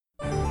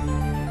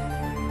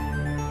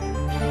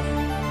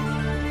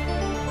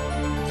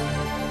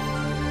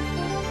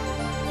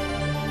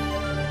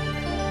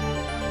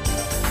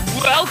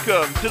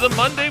Welcome to the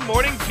Monday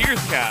Morning Tears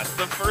Cast,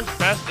 the first,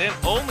 best, and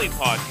only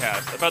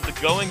podcast about the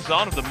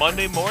goings-on of the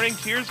Monday Morning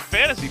Tears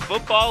Fantasy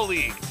Football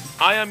League.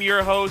 I am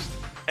your host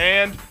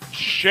and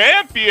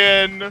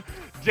champion,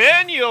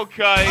 Daniel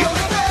Kite.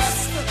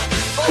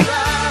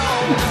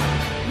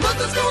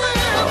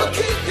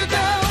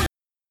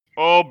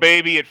 Oh,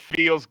 baby, it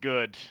feels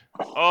good.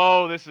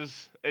 Oh,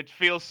 it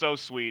feels so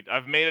sweet.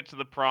 I've made it to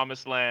the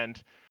promised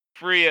land.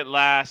 Free at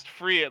last,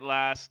 free at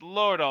last.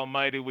 Lord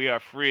Almighty, we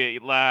are free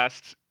at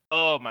last.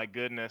 Oh, my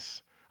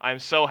goodness. I'm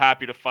so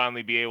happy to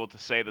finally be able to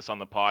say this on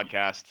the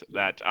podcast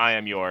that I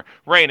am your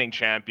reigning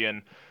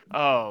champion.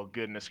 Oh,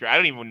 goodness. I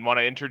don't even want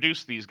to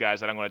introduce these guys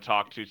that I'm going to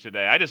talk to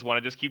today. I just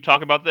want to keep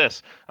talking about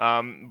this.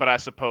 But I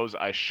suppose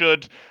I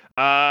should.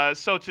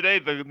 So today,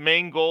 the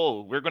main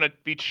goal, we're going to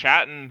be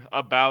chatting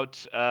about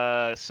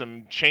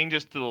some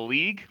changes to the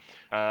league,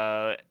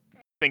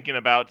 thinking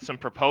about some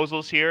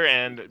proposals here,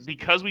 and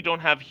because we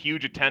don't have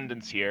huge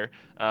attendance here,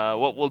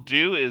 what we'll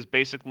do is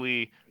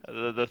basically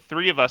the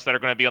three of us that are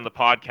going to be on the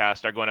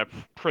podcast are going to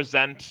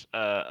present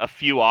a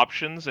few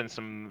options and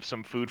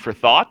some food for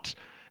thought,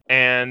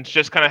 and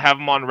just kind of have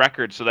them on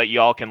record so that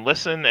y'all can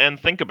listen and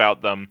think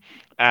about them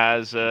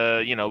as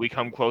we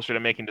come closer to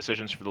making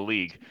decisions for the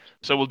league.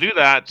 So we'll do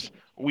that.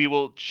 We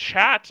will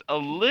chat a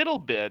little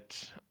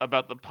bit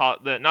about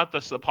not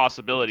just the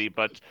possibility,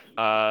 but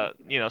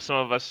some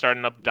of us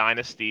starting up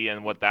Dynasty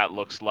and what that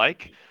looks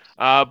like.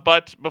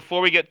 But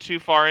before we get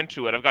too far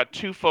into it, I've got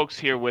two folks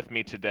here with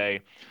me today.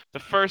 The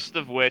first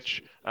of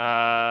which,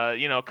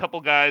 a couple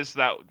guys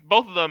that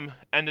both of them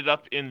ended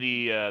up in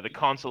the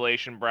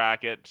consolation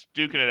bracket,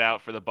 duking it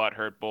out for the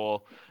Butthurt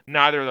Bowl.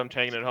 Neither of them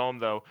taking it home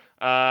though.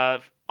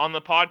 On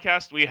the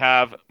podcast, we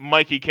have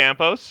Mikey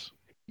Campos.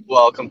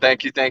 Welcome.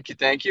 Thank you.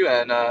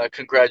 And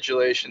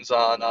congratulations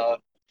on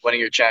winning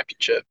your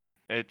championship.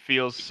 It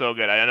feels so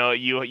good. I know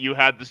you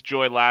had this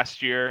joy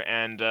last year,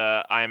 and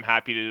I am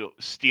happy to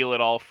steal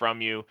it all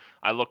from you.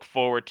 I look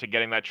forward to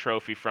getting that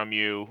trophy from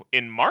you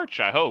in March,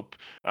 I hope.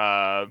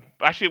 Yeah,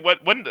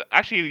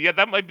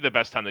 that might be the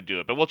best time to do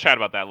it, but we'll chat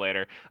about that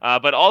later.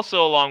 But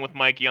also, along with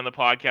Mikey on the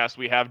podcast,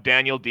 we have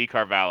Daniel D.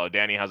 Carvalho.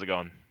 Danny, how's it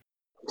going?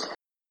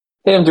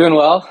 Hey, I'm doing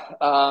well.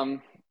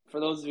 For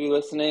those of you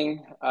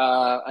listening,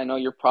 I know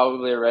you're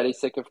probably already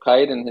sick of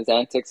Kite and his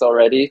antics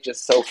already,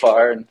 just so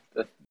far in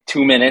the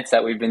 2 minutes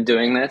that we've been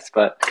doing this,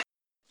 but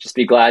just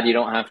be glad you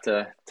don't have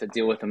to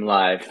deal with him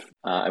live.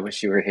 I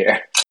wish you were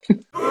here.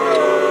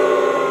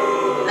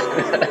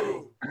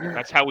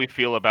 That's how we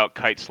feel about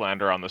Kite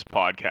slander on this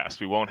podcast.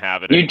 We won't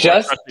have it You anymore.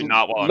 just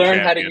Not while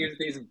learned how to use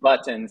these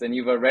buttons, and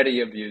you've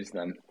already abused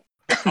them.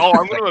 Oh,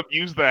 I'm going to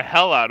abuse the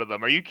hell out of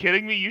them. Are you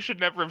kidding me? You should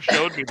never have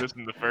showed me this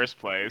in the first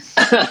place.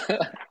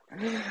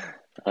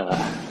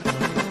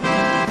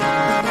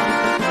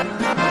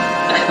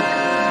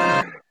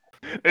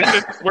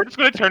 We're just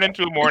going to turn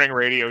into a morning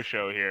radio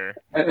show here.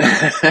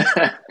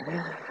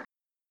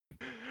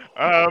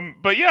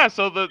 But yeah,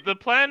 so the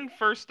plan,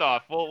 first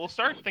off, we'll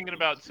start thinking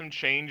about some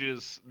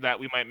changes that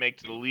we might make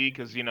to the league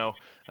because,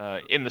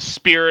 in the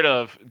spirit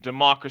of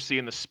democracy,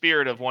 in the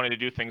spirit of wanting to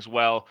do things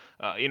well,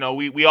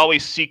 we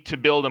always seek to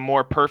build a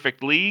more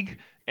perfect league.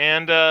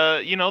 And,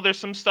 there's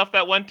some stuff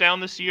that went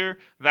down this year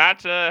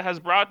that has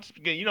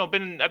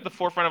been at the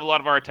forefront of a lot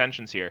of our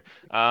attentions here.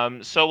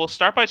 So we'll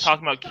start by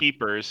talking about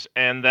keepers,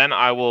 and then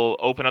I will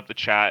open up the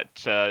chat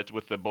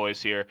with the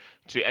boys here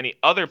to any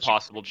other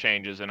possible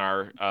changes in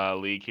our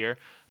league here.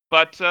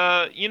 But,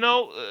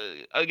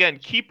 again,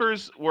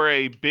 keepers were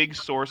a big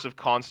source of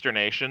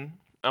consternation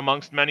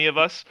amongst many of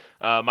us,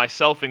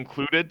 myself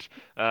included.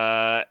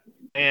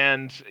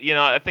 And,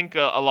 I think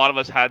a lot of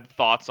us had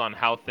thoughts on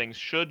how things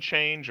should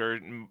change or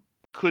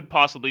could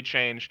possibly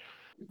change.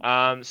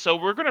 So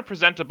we're going to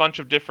present a bunch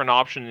of different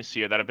options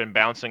here that have been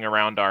bouncing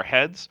around our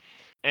heads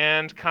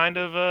and kind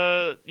of,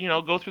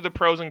 go through the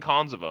pros and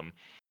cons of them.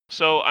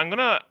 So I'm going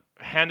to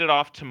hand it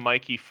off to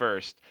Mikey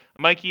first.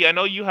 Mikey, I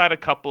know you had a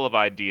couple of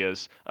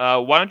ideas.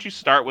 Why don't you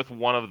start with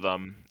one of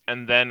them,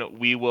 and then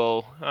we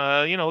will,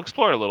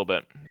 explore it a little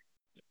bit.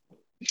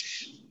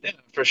 Yeah,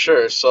 for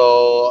sure.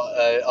 So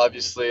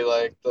obviously,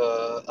 like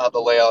the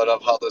layout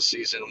of how the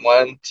season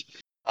went,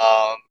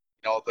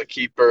 the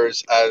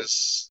keepers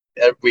as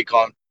week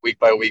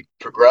by week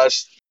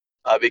progressed,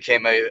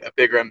 became a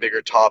bigger and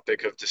bigger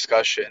topic of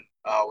discussion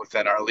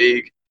within our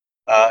league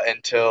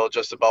until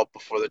just about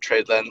before the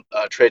trade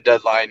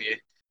deadline.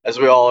 As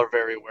we all are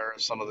very aware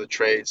of some of the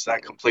trades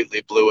that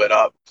completely blew it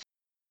up.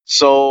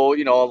 So,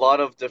 a lot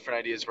of different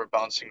ideas were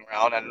bouncing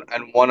around,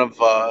 and one of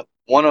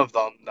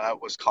them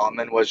that was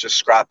common was just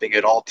scrapping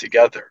it all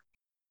together.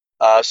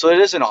 So it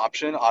is an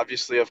option,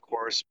 obviously, of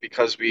course,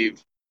 because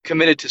we've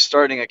committed to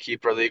starting a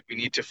keeper league. We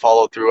need to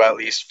follow through at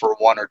least for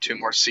 1 or 2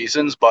 more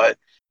seasons, but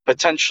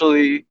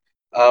potentially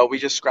we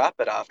just scrap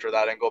it after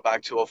that and go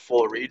back to a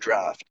full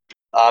redraft.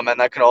 And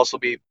that could also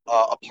be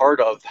a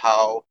part of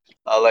how,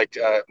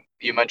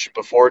 you mentioned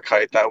before,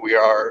 Kite, that we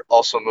are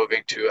also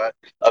moving to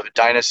a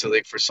dynasty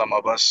league for some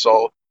of us.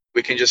 So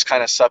we can just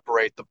kind of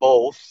separate the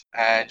both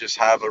and just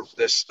have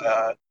this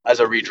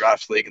as a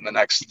redraft league in the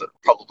next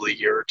probably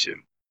year or two.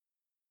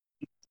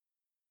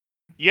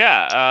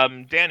 Yeah,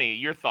 Danny,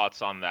 your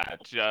thoughts on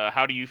that?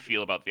 How do you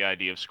feel about the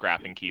idea of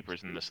scrapping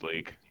keepers in this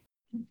league?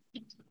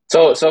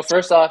 So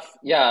first off,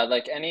 yeah,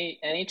 like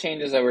any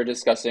changes that we're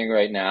discussing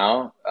right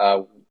now,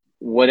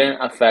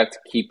 wouldn't affect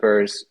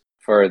keepers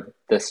for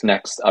this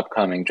next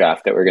upcoming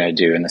draft that we're going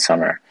to do in the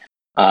summer,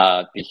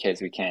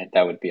 because we can't.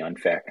 That would be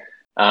unfair.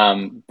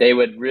 They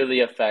would really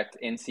affect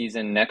in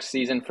season next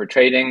season for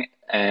trading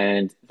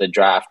and the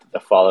draft the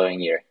following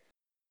year.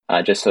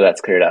 Just so that's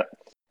cleared up.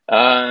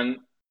 Um,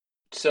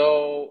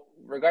 so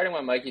regarding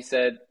what Mikey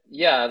said,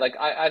 yeah, like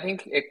I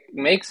think it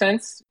makes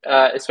sense,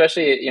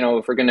 especially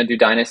if we're gonna do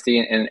dynasty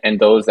and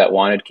those that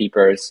wanted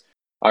keepers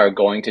are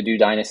going to do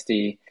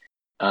dynasty.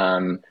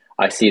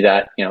 I see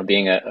that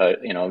being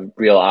a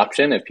real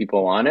option if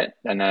people want it,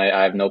 and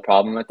I have no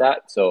problem with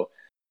that. So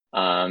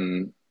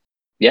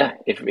yeah,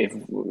 if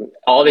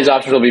all these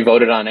options will be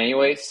voted on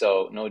anyway,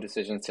 so no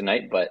decisions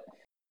tonight. But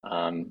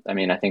I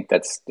mean, I think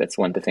that's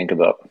one to think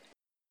about.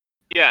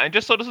 Yeah, and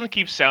just so it doesn't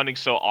keep sounding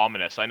so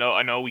ominous, I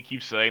know we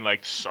keep saying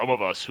like some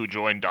of us who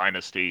joined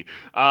Dynasty.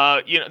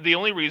 The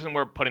only reason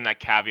we're putting that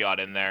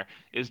caveat in there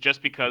is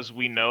just because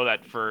we know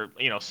that for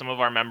some of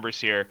our members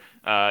here,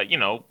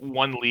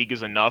 one league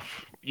is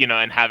enough,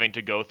 and having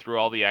to go through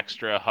all the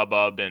extra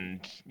hubbub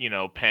and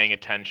paying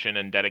attention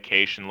and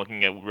dedication,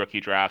 looking at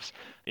rookie drafts.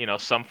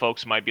 Some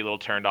folks might be a little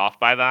turned off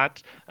by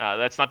that.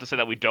 That's not to say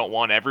that we don't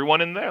want everyone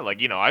in there. Like,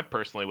 I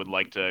personally would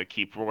like to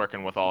keep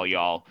working with all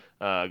y'all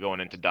going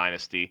into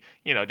Dynasty.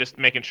 Just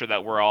making sure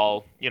that we're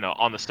all,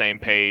 on the same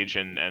page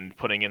and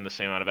putting in the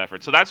same amount of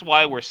effort. So that's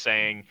why we're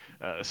saying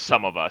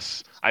some of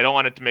us. I don't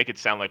want it to make it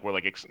sound like we're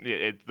like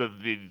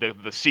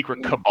the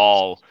secret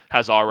cabal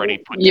has already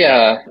put together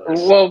Yeah,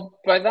 this. well,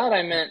 by that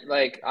I meant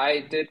like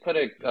I did put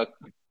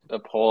a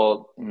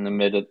poll in the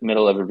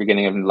middle of the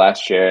beginning of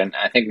last year, and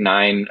I think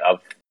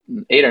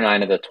 8 or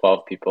 9 of the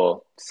 12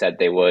 people said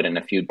they would, and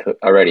a few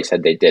already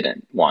said they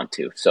didn't want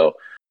to. So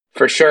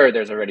for sure,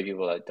 there's already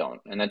people that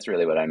don't, and that's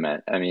really what I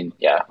meant. I mean,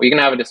 yeah, we can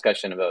have a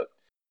discussion about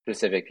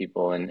specific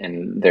people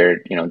and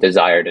their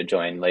desire to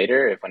join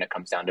later if when it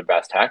comes down to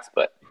brass tacks,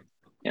 but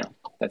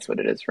that's what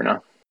it is for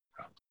now.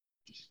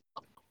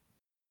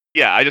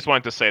 Yeah, I just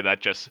wanted to say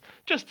that just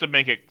to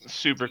make it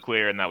super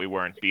clear and that we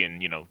weren't being,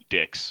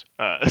 dicks,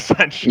 Yeah.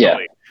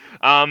 essentially.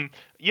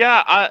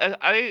 Yeah,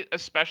 I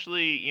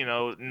especially,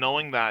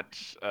 knowing that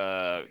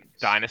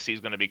Dynasty is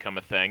going to become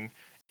a thing,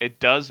 it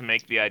does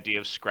make the idea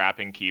of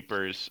scrapping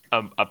keepers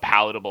a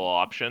palatable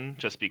option,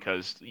 just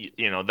because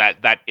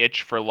that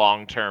itch for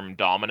long-term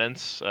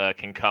dominance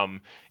can come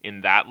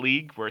in that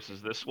league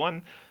versus this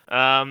one.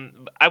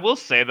 I will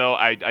say though,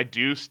 I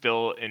do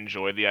still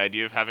enjoy the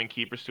idea of having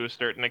keepers to a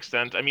certain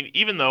extent. I mean,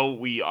 even though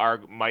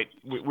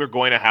we're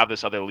going to have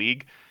this other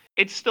league,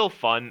 it's still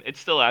fun. It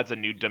still adds a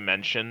new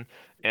dimension,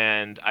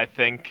 and I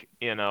think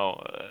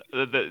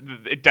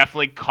it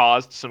definitely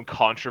caused some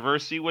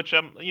controversy, which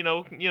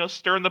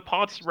stirring the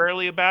pot's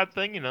rarely a bad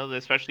thing.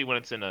 Especially when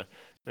it's in a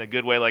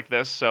good way like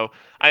this. So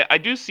I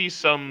do see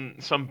some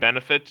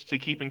benefit to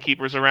keeping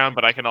keepers around,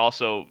 but I can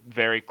also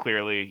very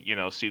clearly,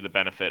 see the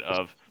benefit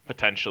of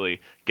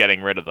potentially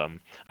getting rid of them.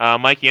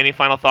 Mikey, any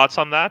final thoughts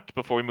on that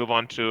before we move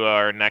on to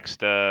our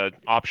next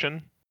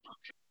option?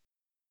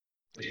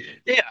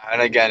 Yeah,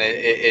 and again,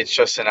 it's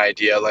just an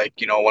idea. Like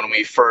when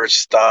we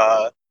first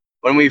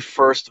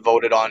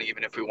voted on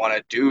even if we want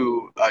to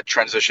do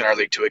transition our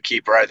league to a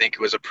keeper, I think it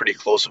was a pretty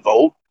close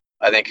vote.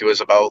 I think it was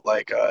about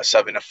like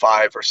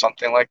 7-5 or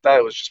something like that.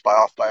 It was just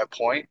off by a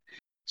point.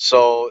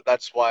 So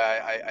that's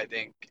why I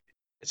think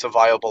it's a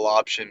viable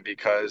option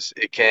because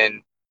it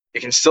can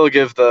still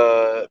give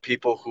the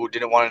people who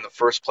didn't want it in the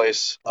first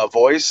place a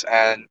voice,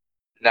 and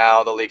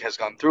now the league has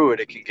gone through it.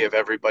 It can give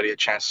everybody a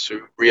chance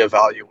to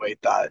reevaluate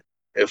that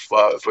if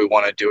we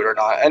want to do it or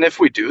not. And if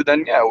we do,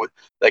 then yeah,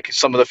 like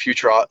some of the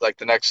future like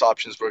the next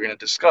options we're going to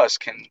discuss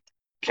can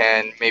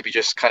maybe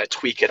just kind of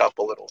tweak it up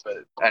a little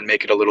bit and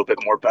make it a little bit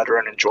more better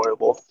and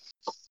enjoyable.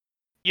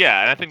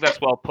 Yeah, and I think that's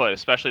well put,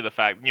 especially the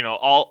fact,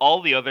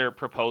 all the other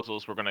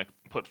proposals we're going to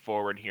put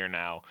forward here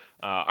now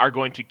are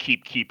going to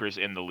keep keepers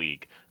in the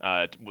league.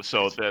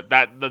 So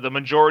the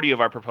majority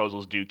of our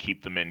proposals do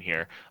keep them in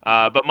here.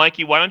 But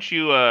Mikey, why don't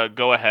you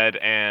go ahead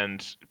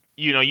and,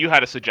 you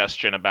had a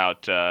suggestion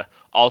about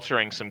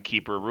altering some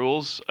keeper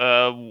rules.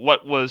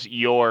 What was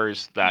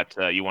yours that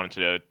you wanted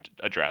to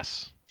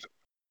address?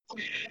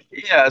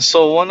 Yeah,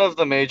 so one of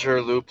the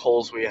major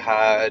loopholes we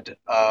had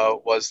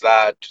was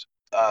that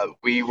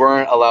we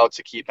weren't allowed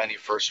to keep any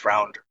first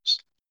rounders.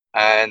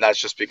 And that's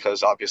just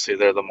because obviously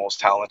they're the most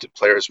talented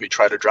players we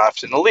try to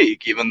draft in the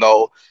league, even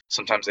though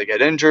sometimes they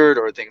get injured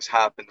or things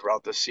happen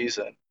throughout the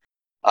season.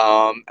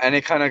 And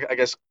it kind of, I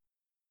guess,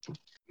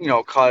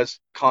 caused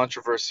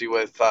controversy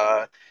with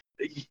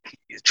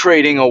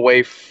trading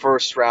away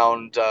first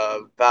round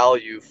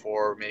value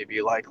for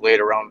maybe like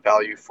later round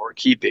value for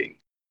keeping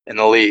in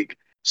the league.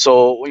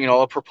 So,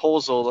 a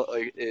proposal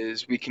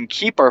is we can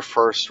keep our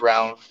first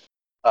round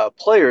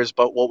players,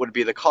 but what would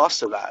be the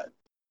cost of that?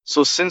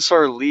 So since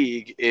our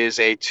league is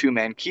a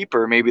two-man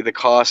keeper, maybe the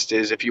cost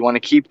is if you want to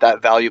keep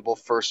that valuable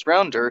first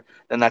rounder,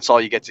 then that's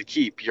all you get to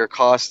keep. Your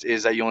cost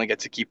is that you only get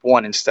to keep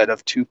one instead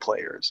of two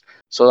players.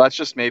 So that's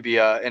just maybe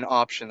an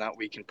option that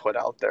we can put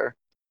out there.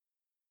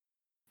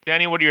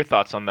 Danny, what are your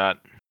thoughts on that?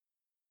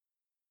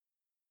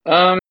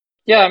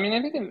 Yeah, I mean,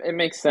 I think it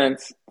makes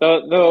sense.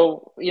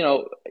 Though,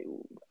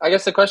 I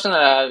guess the question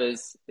that I have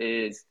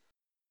is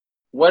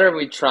what are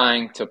we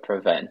trying to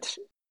prevent,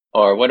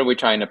 or what are we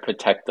trying to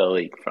protect the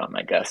league from?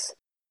 I guess,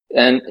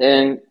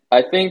 and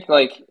I think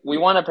like we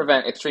want to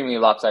prevent extremely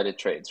lopsided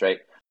trades, right?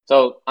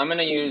 So I'm going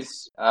to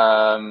use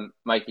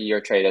Mikey,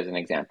 your trade as an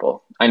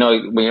example. I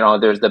know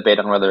there's debate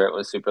on whether it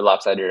was super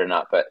lopsided or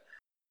not, but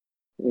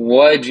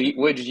would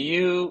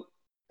you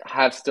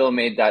have still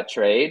made that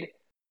trade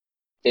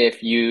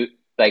if you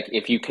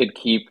could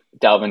keep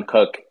Dalvin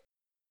Cook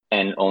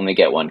and only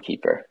get one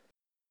keeper?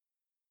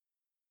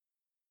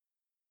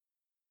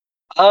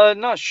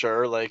 Not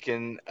sure. Like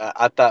in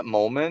at that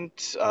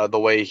moment, the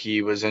way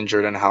he was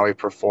injured and how he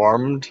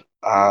performed,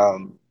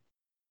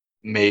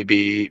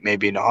 maybe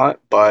not.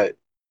 But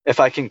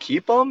if I can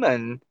keep him,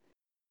 and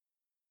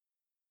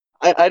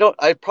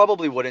I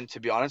probably wouldn't, to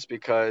be honest,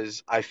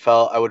 because I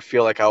would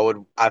feel like I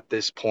would at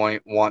this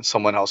point want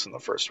someone else in the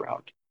first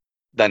round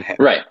than him.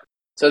 Right.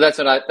 So that's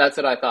what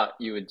I thought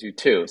you would do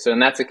too. So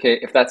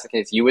if that's the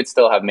case, you would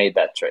still have made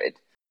that trade.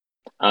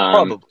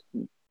 Probably.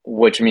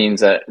 Which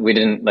means that we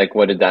didn't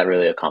what did that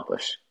really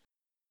accomplish?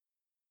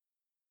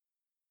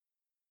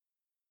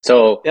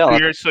 So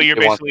Yeah. So you're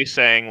basically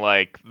saying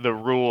like the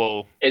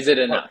rule, is it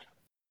enough?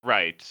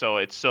 right? So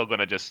it's still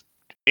gonna just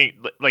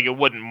like it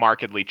wouldn't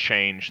markedly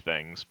change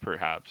things,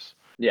 perhaps.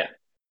 Yeah.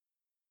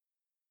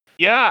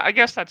 Yeah, I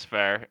guess that's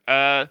fair.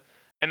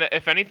 And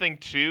if anything,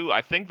 too,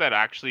 I think that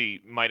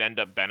actually might end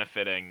up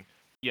benefiting,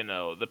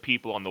 the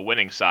people on the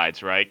winning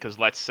sides, right? Because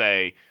let's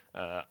say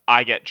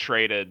I get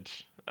traded,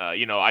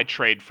 I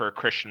trade for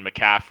Christian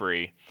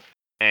McCaffrey,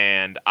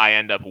 and I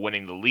end up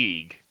winning the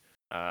league.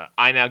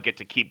 I now get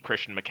to keep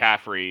Christian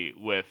McCaffrey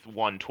with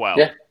 112.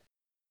 Yeah.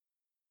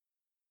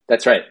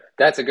 That's right.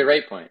 That's a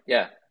great point.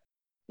 Yeah.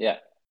 Yeah.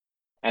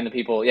 And the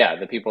people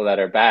that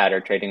are bad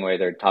are trading away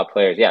their top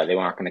players. Yeah, they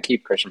weren't going to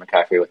keep Christian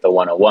McCaffrey with the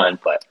 101,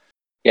 but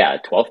yeah,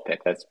 12th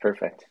pick, that's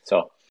perfect.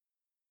 So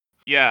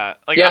yeah,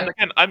 like yeah.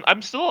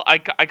 I'm still I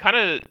kind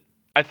of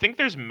I think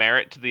there's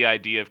merit to the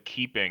idea of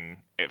keeping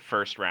it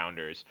first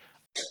rounders.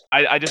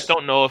 I just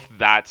don't know if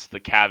that's the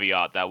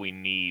caveat that we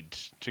need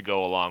to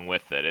go along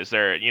with it. Is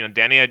there,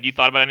 Danny, had you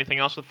thought about anything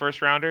else with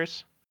first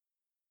rounders?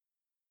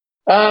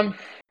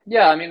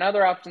 Yeah, I mean,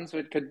 other options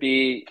could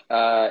be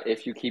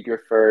if you keep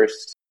your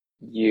first,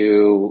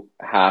 you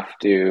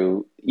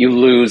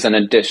lose an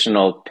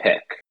additional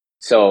pick.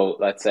 So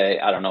let's say,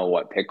 I don't know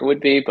what pick it would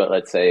be, but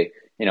let's say,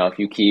 if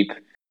you keep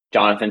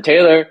Jonathan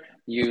Taylor,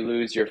 you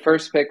lose your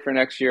first pick for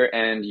next year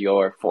and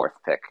your fourth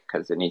pick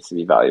because it needs to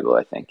be valuable,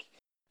 I think.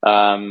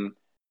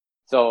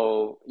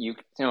 So you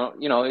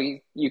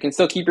can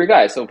still keep your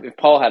guy. So if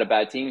Paul had a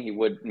bad team, he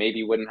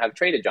wouldn't have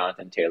traded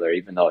Jonathan Taylor,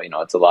 even though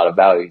it's a lot of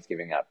value he's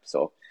giving up.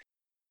 So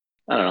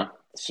I don't know.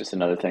 It's just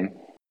another thing.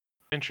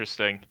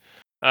 Interesting.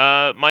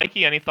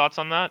 Mikey, any thoughts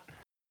on that?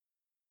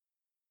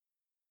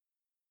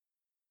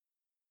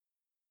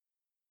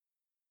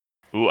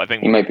 Ooh, I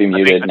think he might be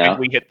muted now. I think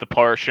we hit the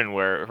portion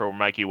where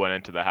Mikey went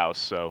into the house.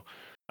 So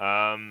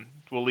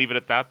we'll leave it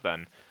at that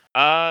then.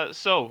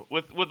 So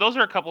with those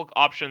are a couple of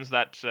options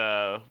that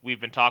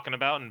we've been talking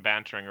about and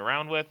bantering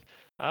around with.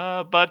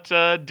 But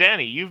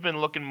Danny, you've been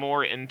looking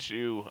more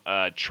into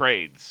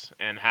trades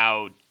and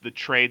how the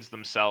trades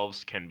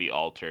themselves can be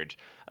altered.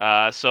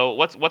 So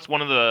what's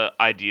one of the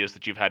ideas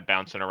that you've had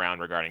bouncing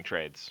around regarding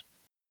trades?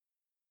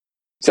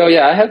 So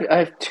yeah, I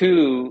have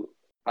two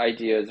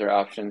ideas or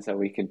options that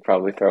we could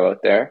probably throw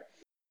out there.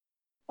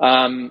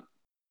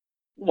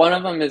 One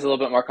of them is a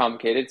little bit more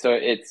complicated. So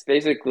it's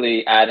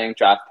basically adding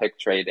draft pick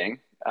trading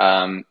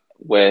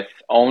with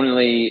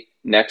only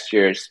next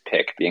year's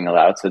pick being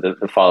allowed, so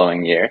the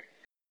following year.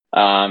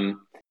 And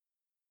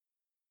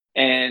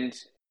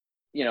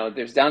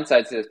there's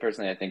downsides to this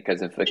personally, I think,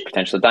 because of like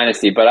potential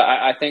dynasty. But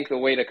I think the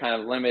way to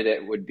kind of limit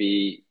it would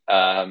be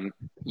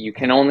you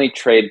can only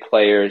trade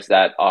players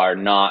that are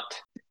not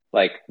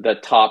like the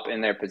top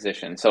in their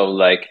position. So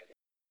like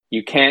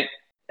you can't,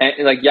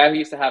 like Yahoo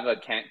used to have a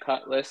can't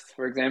cut list,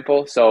 for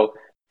example. So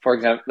for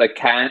example, like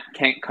can't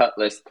cut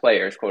list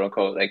players, quote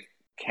unquote, like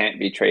can't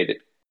be traded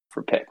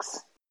for picks.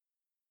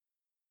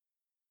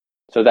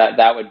 So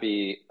that would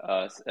be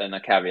a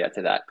caveat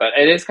to that. But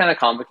it is kind of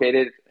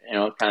complicated,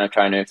 kind of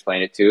trying to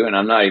explain it too. And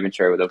I'm not even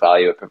sure what the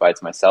value it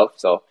provides myself.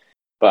 So,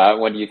 but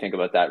what do you think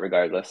about that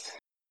regardless?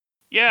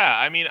 Yeah,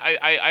 I mean,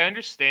 I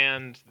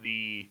understand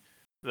the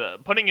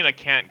putting in a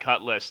can't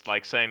cut list,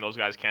 like saying those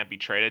guys can't be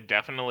traded,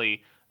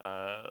 definitely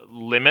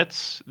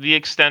limits the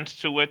extent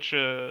to which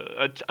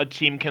a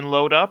team can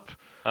load up.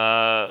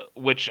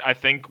 Which I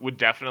think would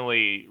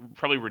definitely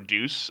probably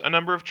reduce a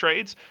number of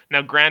trades.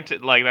 Now,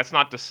 granted, like that's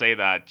not to say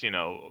that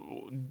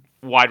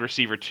wide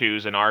receiver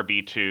 2s and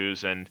RB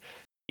 2s and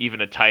even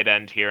a tight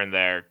end here and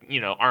there,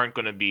 aren't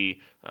going to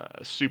be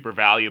super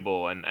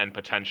valuable and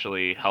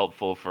potentially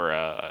helpful for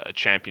a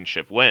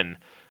championship win.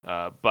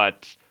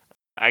 But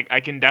I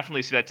can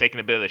definitely see that taking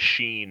a bit of the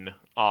sheen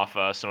off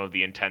some of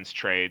the intense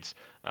trades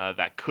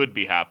that could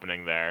be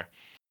happening there.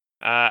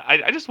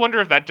 I just wonder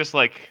if that just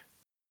does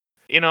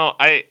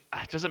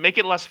it make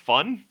it less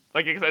fun?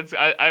 Like,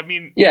 I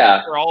mean,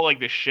 Yeah. for all like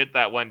the shit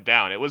that went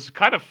down, it was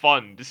kind of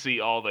fun to see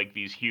all like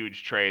these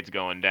huge trades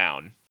going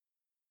down.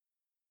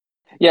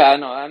 Yeah,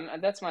 no,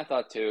 that's my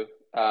thought too.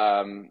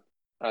 Kind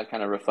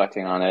of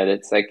reflecting on it,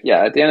 it's like,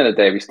 yeah, at the end of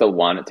the day, we still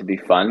want it to be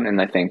fun,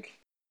 and I think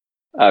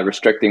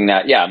restricting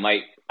that, yeah,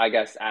 might, I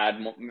guess,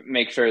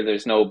 make sure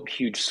there's no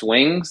huge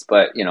swings,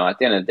 but at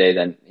the end of the day,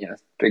 then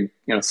big,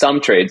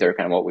 some trades are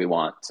kind of what we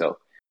want. So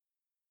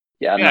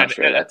yeah, I'm Yeah, not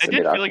sure and that's I a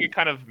did good feel like option. it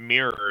kind of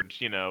mirrored,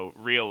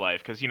 real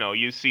life because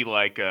you see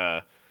like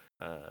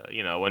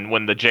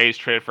when the Jays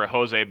traded for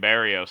Jose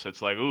Barrios,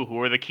 it's like, ooh, who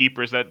are the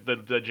keepers that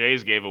the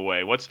Jays gave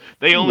away?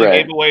 They only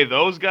Right. gave away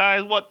those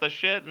guys? What the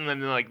shit? And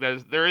then like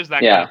there is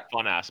that kind Yeah. of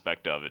fun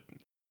aspect of it.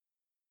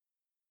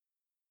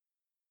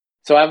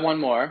 So I have one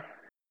more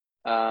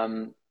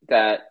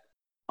that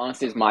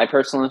honestly is my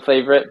personal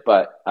favorite,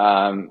 but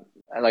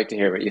I'd like to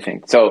hear what you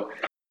think. So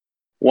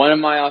one of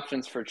my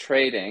options for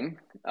trading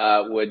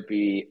would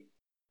be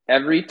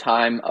every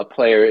time a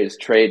player is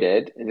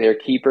traded, their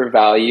keeper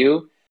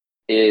value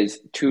is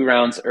 2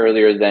 rounds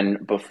earlier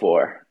than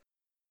before.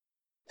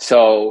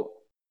 So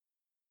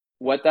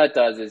what that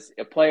does is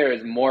a player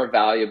is more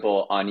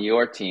valuable on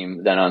your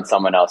team than on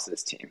someone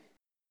else's team.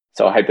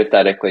 So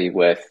hypothetically,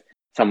 with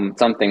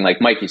something like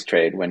Mikey's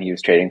trade when he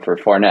was trading for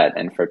Fournette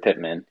and for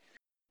Pittman,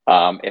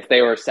 if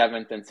they were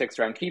 7th and 6th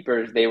round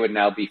keepers, they would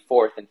now be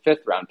 4th and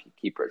 5th round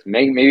keepers.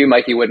 Maybe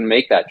Mikey wouldn't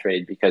make that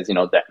trade because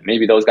that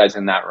maybe those guys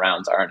in that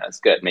rounds aren't as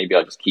good. Maybe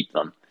I'll just keep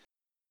them.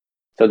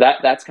 So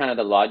that's kind of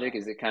the logic.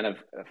 Is it kind of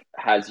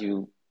has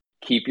you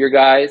keep your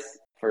guys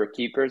for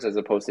keepers as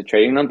opposed to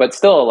trading them, but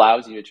still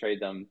allows you to trade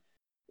them,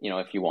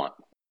 if you want.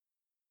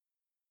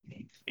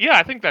 Yeah,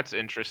 I think that's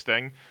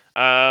interesting.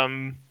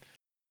 In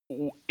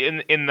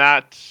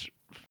that,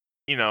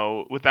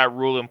 with that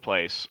rule in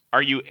place,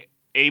 are you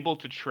able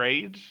to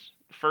trade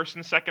first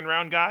and second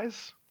round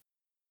guys?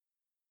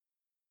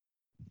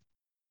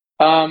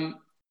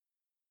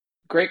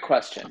 Great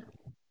question.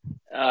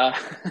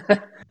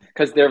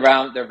 Because their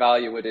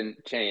value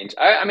wouldn't change.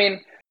 I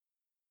mean,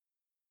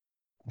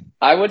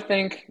 I would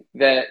think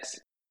that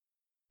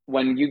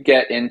when you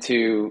get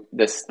into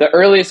this, the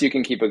earliest you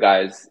can keep a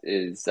guy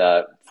is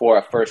for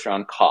a first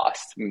round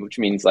cost, which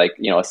means like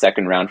a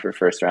second round for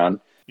first round.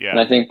 Yeah. And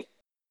I think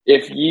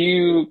if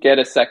you get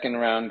a second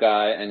round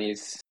guy and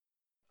he's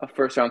a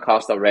first round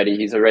cost already,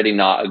 he's already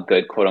not a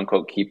good quote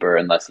unquote keeper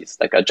unless he's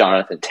like a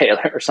Jonathan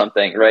Taylor or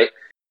something, right?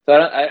 So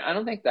I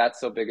don't think that's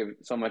so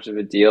much of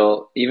a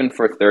deal. Even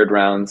for third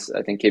rounds,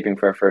 I think keeping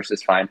for a first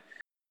is fine.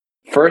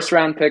 First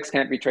round picks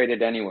can't be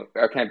traded anyway,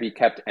 or can't be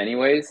kept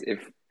anyways.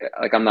 If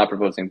like I'm not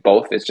proposing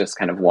both, it's just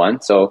kind of one.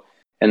 So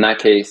in that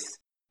case,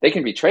 they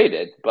can be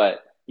traded, but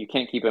you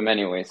can't keep them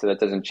anyway. So that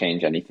doesn't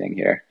change anything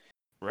here.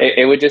 Right.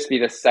 It would just be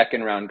the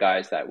second round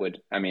guys that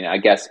would, I mean, I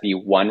guess be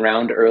 1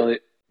 round early.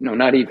 No,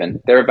 not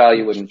even. Their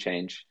value wouldn't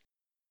change.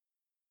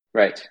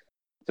 Right.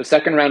 So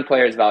second round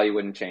players' value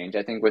wouldn't change.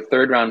 I think with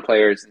third round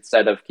players,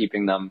 instead of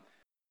keeping them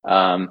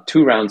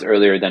 2 rounds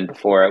earlier than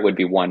before, it would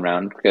be 1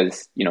 round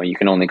because you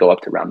can only go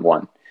up to round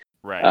 1.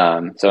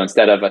 Right. So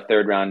instead of a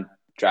third round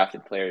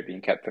drafted player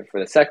being kept for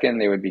the second,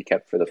 they would be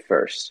kept for the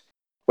first,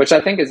 which I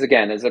think is a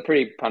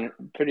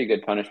pretty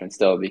good punishment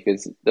still,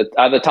 because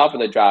at the top of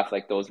the draft,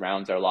 like those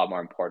rounds are a lot more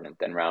important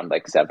than round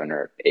like 7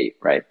 or 8,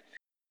 right?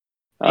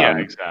 Yeah,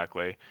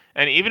 exactly.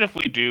 And even if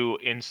we do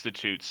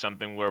institute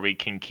something where we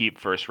can keep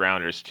first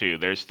rounders too,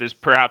 there's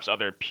perhaps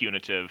other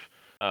punitive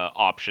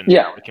options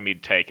that can be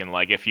taken.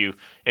 Like if you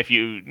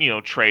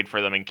trade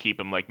for them and keep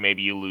them, like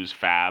maybe you lose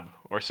fab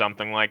or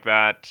something like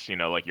that.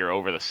 Like you're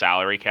over the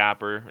salary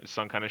cap or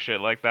some kind of shit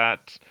like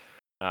that.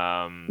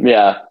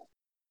 Yeah.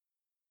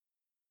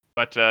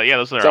 But yeah,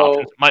 those are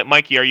options.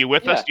 Mikey, are you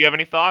with us? Do you have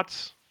any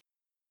thoughts?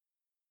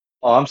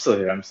 Oh, I'm still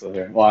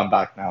here. Well, I'm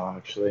back now,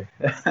 actually.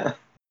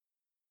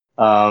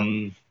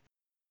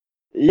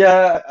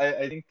 Yeah,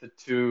 I think the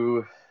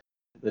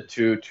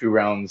two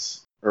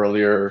rounds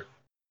earlier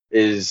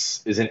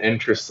is an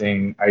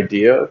interesting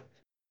idea.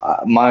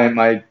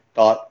 My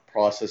thought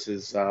process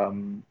is,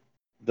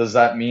 does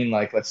that mean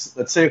like let's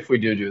say if we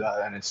do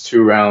that and it's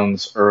 2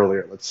 rounds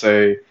earlier, let's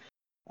say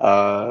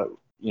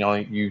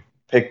you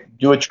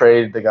do a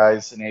trade, the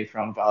guy's an 8th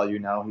round value,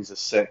 now he's a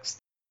 6th.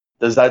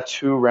 Does that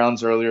 2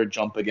 rounds earlier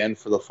jump again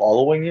for the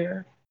following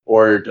year?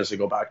 Or does it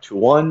go back to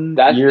 1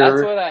 year?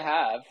 That's what I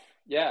have.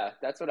 Yeah,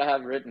 that's what I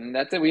have written.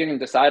 That's it. We can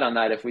decide on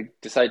that if we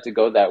decide to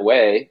go that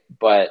way.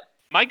 But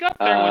my gut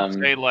there would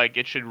say like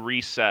it should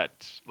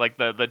reset. Like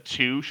the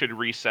 2 should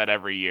reset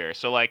every year.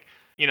 So like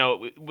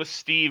with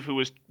Steve, who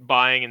was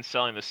buying and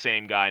selling the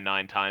same guy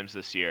 9 times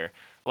this year,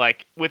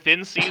 Like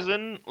within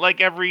season, like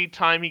every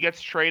time he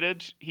gets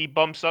traded, he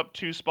bumps up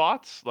 2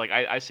 spots. Like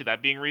I see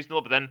that being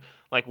reasonable. But then,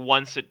 like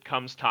once it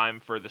comes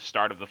time for the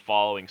start of the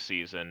following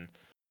season,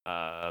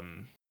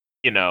 um,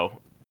 you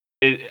know,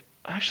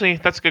 actually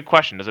that's a good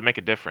question. Does it make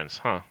a difference?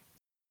 Huh?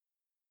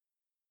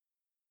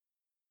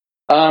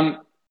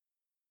 Um,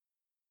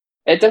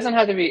 it doesn't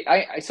have to be.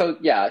 So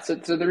yeah. So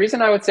the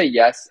reason I would say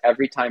yes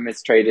every time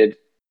it's traded,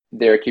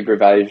 their keeper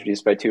value is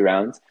reduced by 2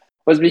 rounds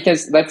was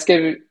because let's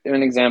give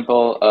an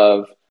example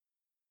of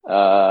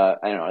I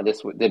don't know,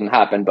 this didn't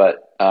happen,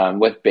 but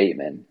with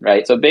Bateman,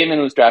 right? So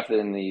Bateman was drafted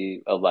in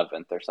the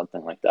 11th or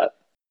something like that.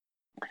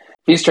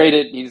 He's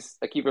traded. He's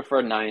a keeper for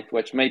a ninth,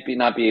 which might be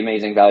not be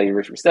amazing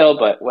value still,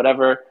 but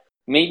whatever.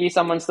 Maybe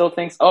someone still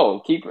thinks,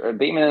 oh, keeper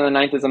Bateman in the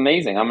ninth is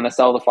amazing. I'm going to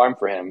sell the farm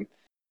for him,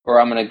 or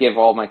I'm going to give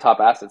all my top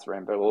assets for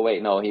him. But well,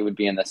 wait, no, he would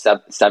be in the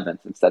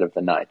seventh instead of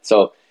the ninth.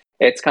 So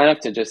it's kind of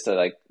to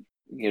like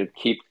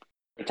keep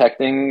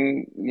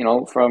protecting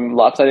from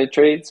lopsided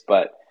trades,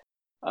 but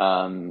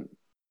um,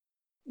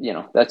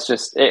 that's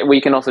just it.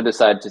 We can also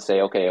decide to say,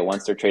 okay,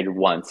 once they're traded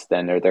once,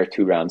 then they're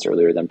 2 rounds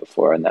earlier than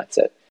before, and that's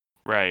it.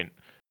 Right.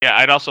 Yeah,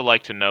 I'd also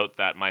like to note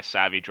that my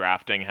savvy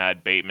drafting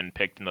had Bateman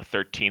picked in the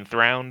 13th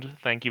round.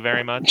 Thank you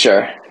very much.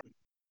 Sure.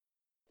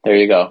 There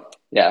you go.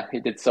 Yeah, he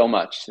did so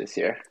much this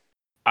year.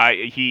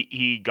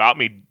 He got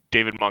me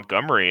David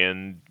Montgomery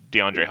and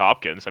DeAndre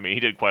Hopkins. I mean, he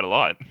did quite a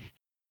lot.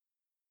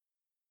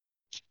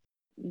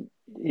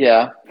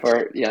 Yeah,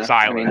 Silence.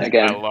 I mean,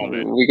 again, I love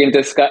it. we can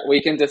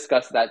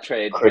discuss that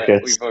trade, but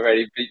Crickets. we've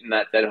already beaten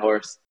that dead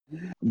horse.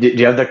 Do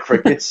you have the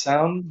cricket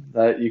sound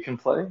that you can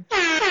play?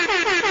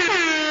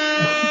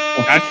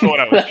 That's what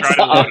I was trying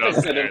to load up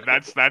Opposite there. of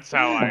That's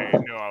how I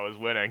knew I was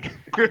winning.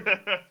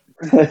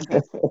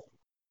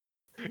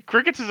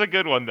 Crickets is a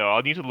good one though.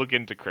 I'll need to look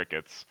into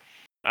crickets.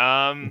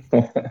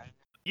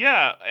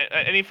 Yeah.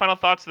 Any final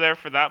thoughts there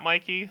for that,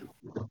 Mikey?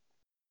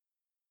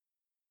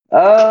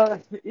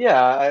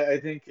 Yeah, I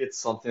think it's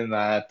something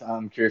that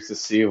I'm curious to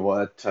see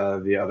what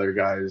the other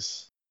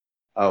guys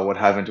would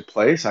have into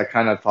place. I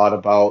kind of thought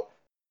about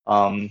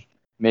um,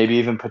 maybe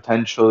even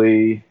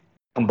potentially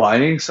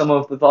combining some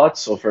of the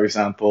thoughts. So, for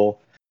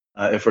example,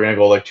 if we're gonna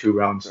go like 2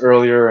 rounds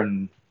earlier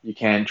and you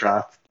can't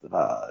draft,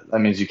 that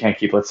means you can't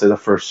keep, let's say, the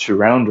first two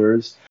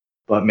rounders.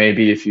 But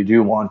maybe if you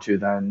do want to,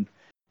 then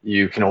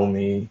you can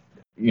only,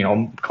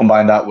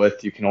 combine that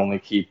with you can only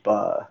keep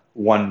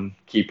one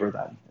keeper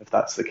then, if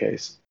that's the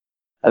case.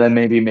 And then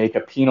maybe make a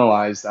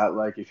penalize that,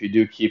 like if you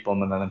do keep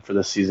them, and then for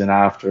the season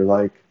after,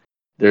 like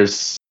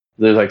there's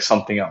like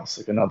something else,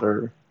 like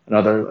another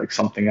like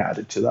something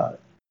added to that.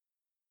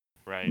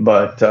 Right.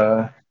 But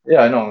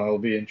yeah, I know it'll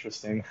be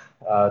interesting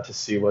to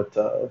see what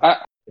I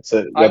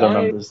the I other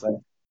wanted. members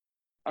think.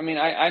 I mean,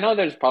 I know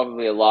there's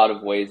probably a lot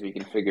of ways we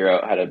can figure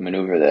out how to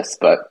maneuver this,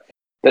 but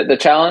the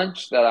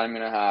challenge that I'm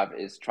going to have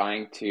is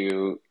trying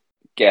to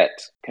get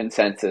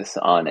consensus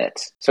on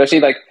it. Especially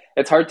like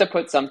it's hard to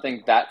put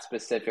something that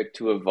specific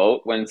to a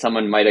vote when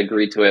someone might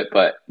agree to it,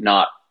 but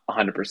not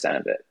 100%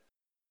 of it.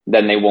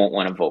 Then they won't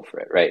want to vote for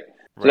it, right?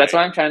 So that's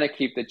Right. why I'm trying to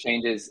keep the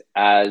changes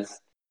as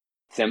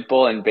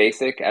simple and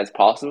basic as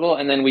possible,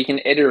 and then we can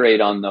iterate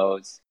on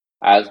those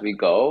as we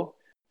go.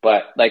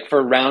 But like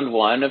for round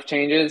one of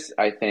changes,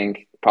 I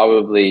think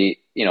probably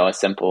a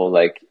simple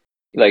like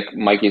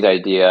Mikey's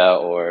idea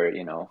or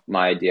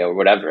my idea or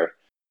whatever.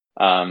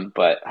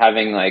 But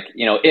having like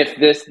if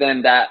this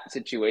then that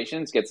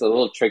situations gets a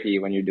little tricky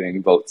when you're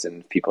doing votes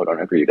and people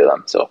don't agree to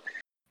them. So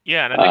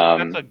Yeah, and I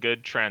think that's a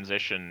good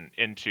transition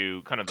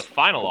into kind of the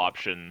final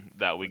option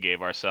that we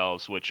gave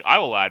ourselves, which I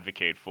will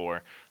advocate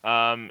for.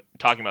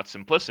 Talking about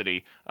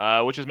simplicity,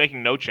 which is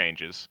making no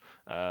changes.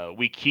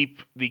 We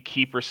keep the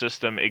keeper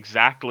system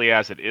exactly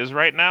as it is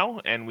right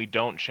now, and we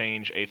don't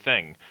change a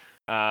thing.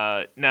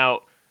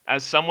 Now,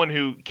 as someone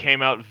who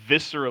came out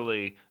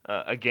viscerally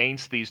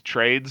against these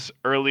trades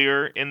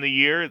earlier in the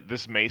year,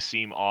 this may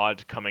seem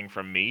odd coming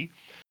from me.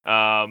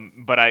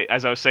 But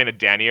as I was saying to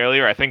Danny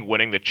earlier, I think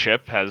winning the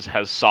chip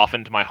has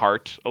softened my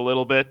heart a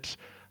little bit.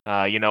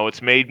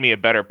 It's made me a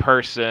better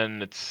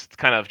person. It's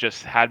kind of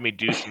just had me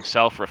do some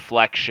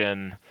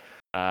self-reflection.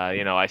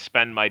 I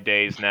spend my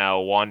days now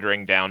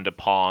wandering down to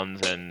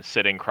ponds and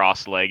sitting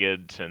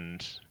cross-legged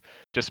and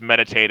just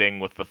meditating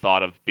with the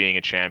thought of being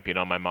a champion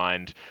on my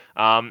mind.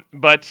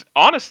 But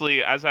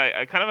honestly, I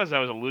kind of as I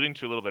was alluding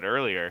to a little bit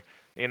earlier,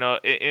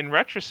 in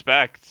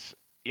retrospect,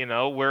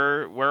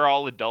 we're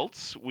all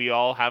adults. We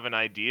all have an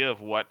idea of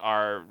what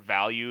our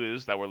value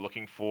is that we're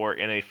looking for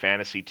in a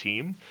fantasy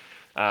team.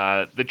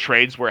 The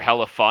trades were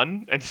hella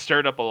fun and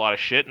stirred up a lot of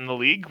shit in the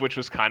league, which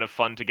was kind of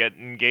fun to get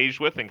engaged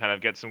with and kind of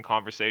get some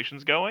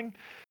conversations going.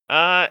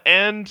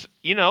 And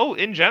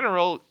in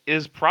general,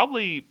 is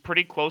probably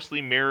pretty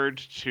closely mirrored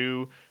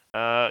to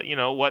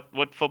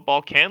what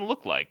football can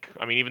look like.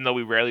 I mean, even though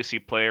we rarely see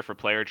player for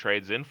player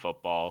trades in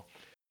football,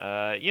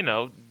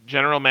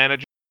 general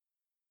manager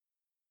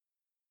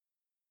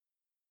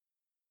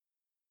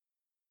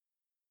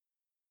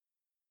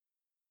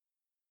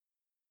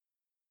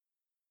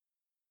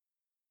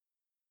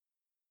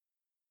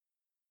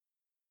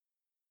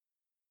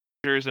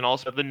and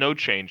also the no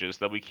changes,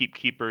 that we keep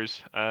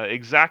keepers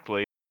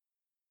exactly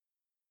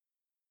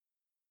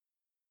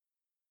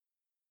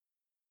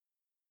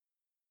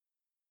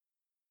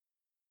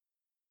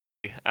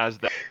as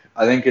that.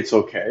 I think it's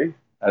okay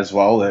as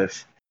well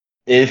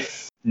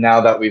if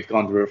now that we've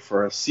gone through it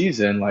for a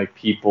season, like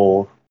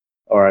people,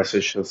 or as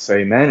I should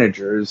say,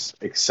 managers,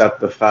 accept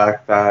the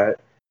fact that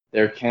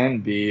there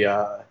can be,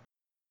 at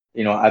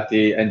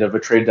the end of a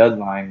trade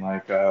deadline,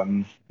 like,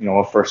 a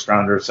first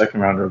rounder, second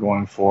rounder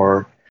going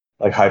for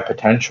like high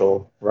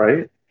potential,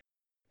 right?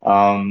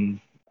 Um,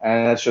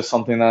 and that's just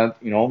something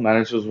that,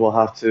 managers will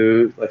have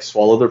to like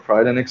swallow their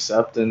pride and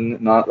accept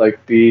and not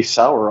like be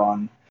sour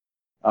on,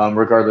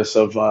 regardless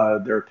of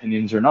their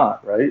opinions or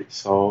not, right?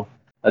 So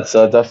that's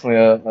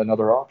definitely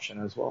another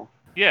option as well.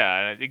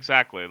 Yeah,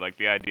 exactly. Like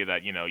the idea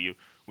that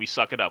we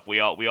suck it up.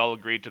 We all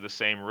agreed to the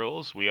same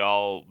rules. We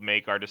all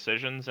make our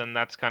decisions, and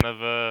that's kind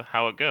of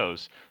how it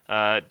goes.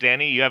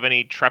 Danny, you have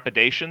any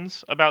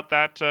trepidations about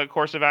that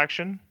course of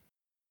action?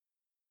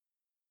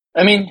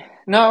 I mean,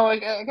 no,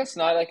 I guess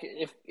not. Like,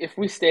 if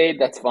we stayed,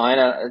 that's fine.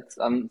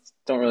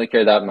 Don't really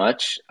care that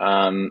much.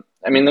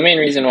 I mean, the main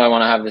reason why I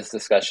want to have this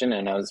discussion,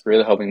 and I was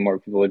really hoping more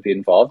people would be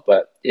involved,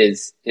 but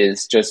is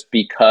just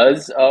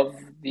because of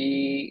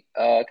the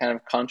kind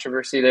of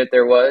controversy that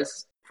there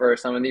was for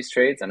some of these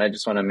trades, and I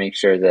just want to make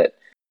sure that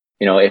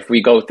if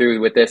we go through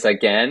with this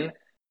again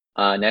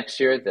next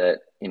year,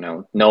 that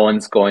no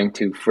one's going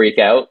to freak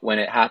out when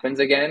it happens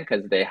again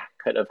because they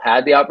could have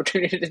had the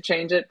opportunity to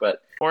change it,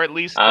 but. Or at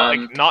least like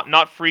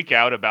not freak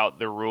out about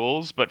the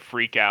rules, but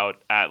freak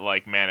out at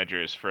like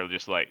managers for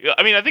just like.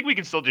 I mean, I think we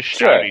can still just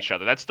shout at each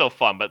other. That's still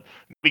fun, but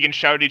we can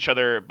shout at each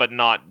other, but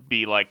not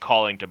be like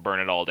calling to burn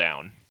it all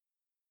down.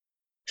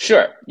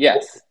 Sure.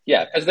 Yes.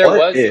 Yeah. Because there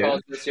was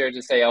calls this year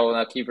to say, "Oh,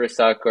 now keepers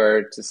suck,"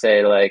 or to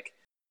say like,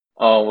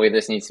 "Oh, wait,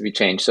 this needs to be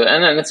changed." So,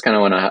 and then that's kind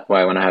of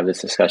why I want to have this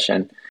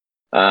discussion.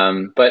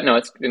 But no,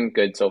 it's been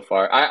good so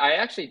far. I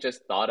actually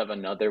just thought of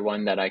another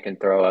one that I can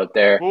throw out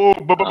there. Ooh,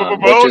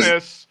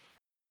 bonus.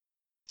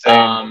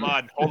 Hold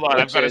on.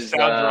 I've got a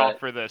sound drop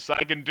for this.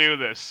 I can do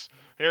this.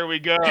 Here we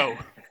go.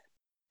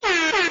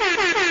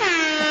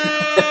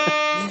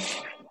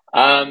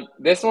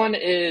 This one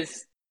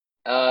is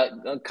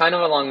kind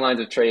of along the lines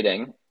of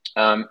trading.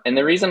 And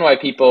the reason why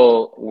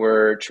people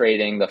were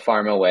trading the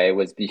farm away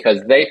was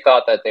because they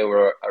thought that they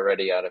were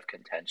already out of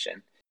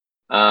contention.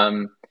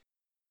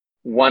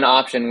 One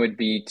option would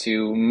be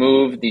to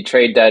move the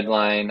trade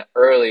deadline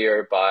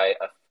earlier by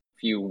a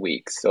few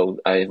weeks. So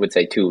I would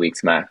say 2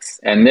 weeks max.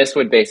 And this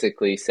would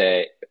basically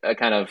say a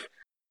kind of,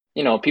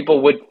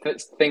 people would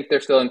think they're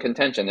still in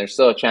contention. There's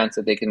still a chance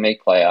that they can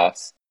make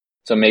playoffs.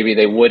 So maybe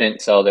they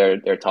wouldn't sell their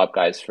top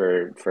guys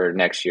for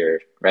next year,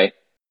 right?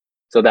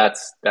 So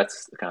that's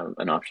kind of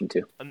an option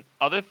too.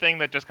 Another thing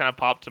that just kind of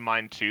popped to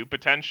mind too,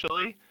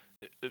 potentially,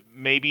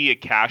 maybe a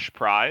cash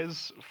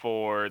prize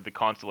for the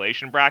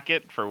consolation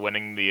bracket for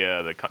winning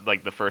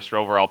the first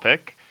overall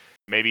pick.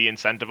 Maybe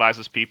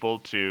incentivizes people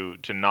to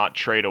not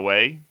trade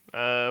away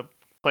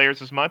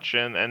players as much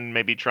and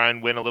maybe try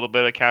and win a little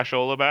bit of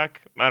cashola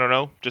back. I don't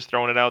know, just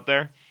throwing it out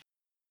there.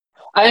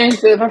 I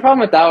mean, my problem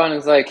with that one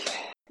is like,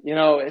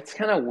 it's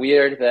kind of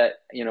weird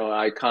that,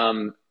 I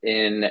come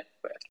in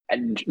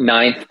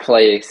 9th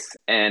place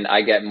and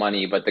I get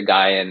money, but the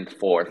guy in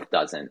 4th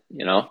doesn't,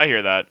 I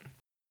hear that.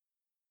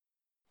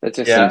 That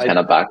just seems kind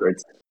of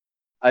backwards.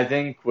 I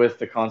think with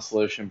the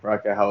consolation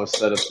bracket, how it's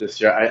set up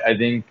this year,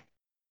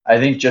 I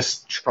think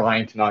just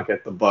trying to not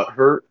get the butt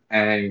hurt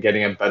and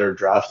getting a better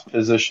draft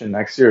position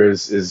next year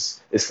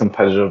is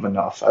competitive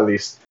enough, at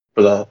least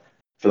for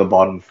the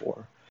bottom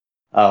 4.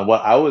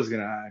 What I was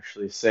gonna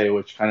actually say,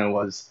 which kind of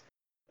was,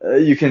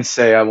 you can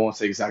say, I won't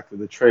say exactly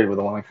the trade, but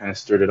the one that kind of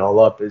stirred it all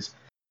up is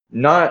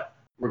not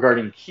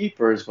regarding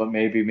keepers, but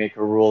maybe make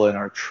a rule in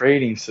our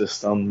trading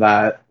system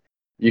that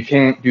you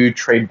can't do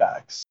trade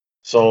backs.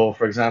 So,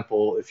 for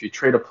example, if you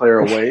trade a player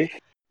away,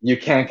 you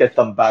can't get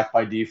them back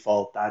by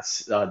default.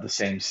 That's the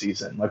same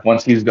season. Like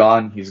once he's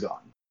gone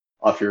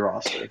off your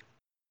roster.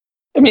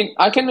 I mean,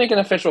 I can make an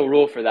official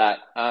rule for that.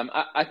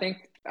 I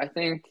think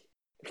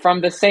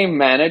from the same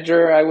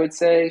manager, I would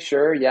say,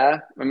 sure, yeah.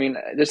 I mean,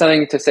 there's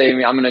nothing to say,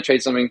 I'm going to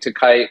trade something to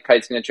Kite,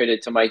 Kite's going to trade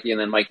it to Mikey, and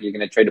then Mikey, you're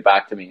going to trade it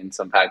back to me in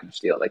some package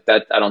deal. Like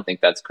that, I don't think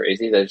that's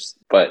crazy.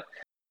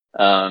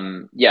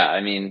 Yeah,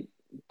 I mean,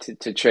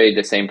 to trade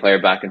the same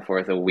player back and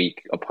forth a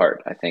week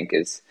apart, I think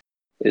is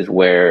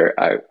where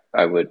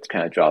I would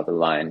kind of draw the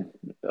line,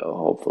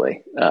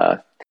 hopefully.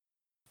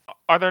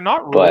 Are there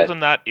not rules in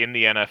that in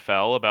the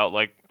NFL about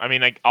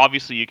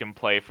obviously you can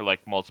play for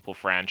like multiple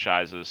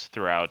franchises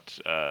throughout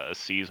a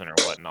season or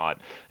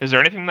whatnot. Is there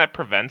anything that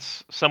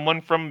prevents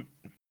someone from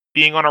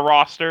being on a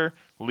roster,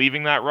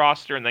 leaving that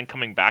roster, and then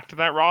coming back to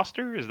that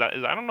roster?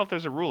 I don't know if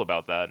there's a rule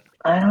about that.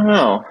 I don't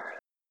know.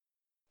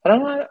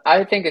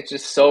 I think it's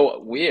just so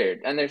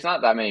weird, and there's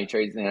not that many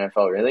trades in the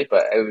NFL really,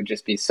 but it would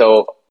just be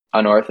so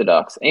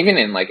unorthodox. Even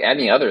in like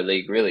any other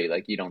league, really,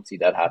 like you don't see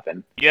that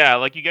happen. Yeah,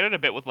 like you get it a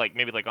bit with like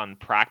maybe like on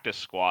practice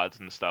squads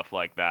and stuff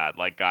like that,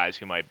 like guys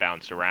who might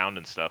bounce around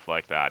and stuff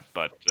like that.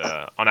 But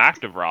on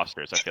active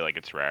rosters, I feel like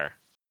it's rare.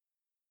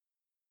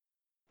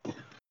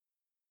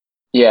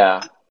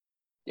 Yeah.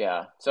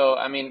 Yeah. So,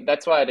 I mean,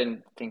 that's why I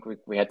didn't think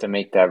we had to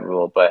make that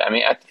rule. But I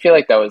mean, I feel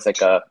like that was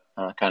like a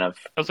kind of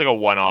It was like a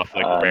one-off,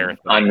 like rare thing.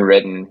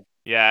 unwritten.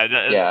 Yeah.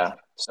 Yeah.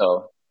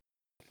 So,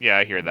 Yeah,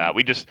 I hear that.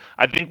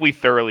 I think we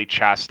thoroughly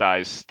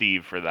chastised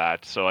Steve for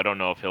that, so I don't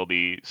know if he'll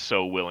be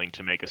so willing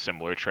to make a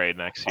similar trade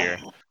next year.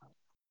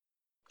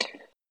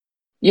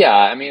 yeah,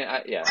 I mean,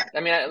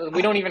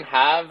 we don't even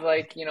have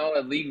like,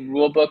 a league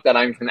rule book that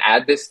I can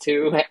add this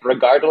to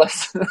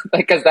regardless,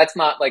 because that's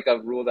not like a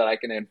rule that I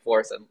can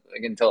enforce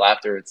like, until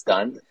after it's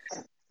done.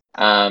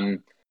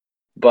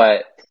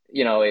 But,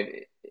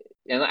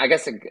 and I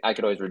guess I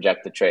could always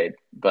reject the trade,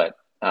 but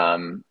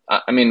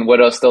I mean,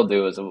 what I'll still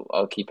do is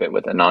I'll keep it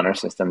with an honor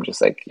system,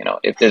 just like,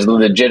 if there's a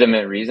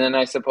legitimate reason,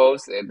 I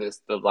suppose, if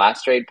the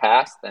last trade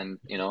passed, then,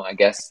 I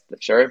guess,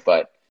 sure,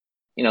 but,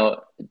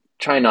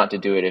 try not to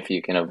do it if you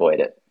can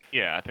avoid it.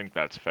 Yeah, I think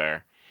that's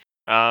fair.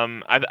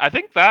 I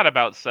think that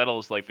about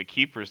settles like the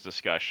keepers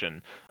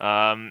discussion.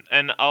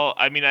 And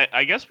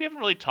I guess we haven't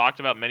really talked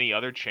about many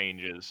other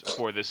changes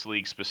for this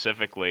league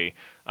specifically.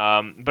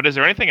 But is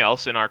there anything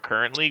else in our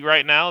current league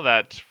right now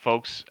that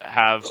folks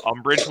have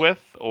umbrage with,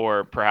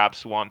 or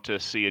perhaps want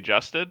to see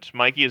adjusted?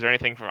 Mikey, is there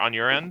anything on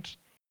your end?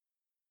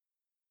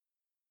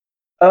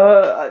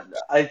 I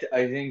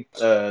think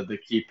the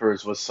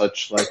keepers was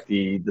such like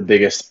the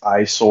biggest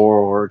eyesore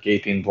or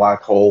gaping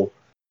black hole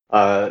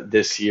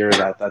this year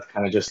that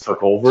kind of just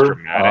took over.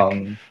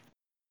 Dramatic.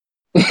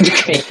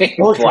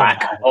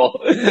 Black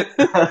hole.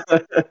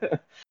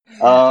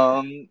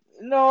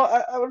 No,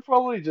 I would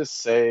probably just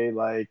say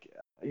like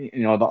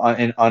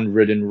an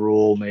unwritten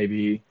rule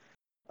maybe.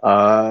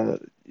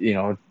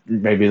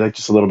 Maybe like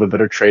just a little bit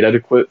better trade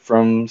etiquette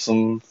from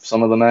some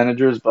of the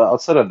managers. But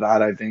outside of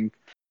that, I think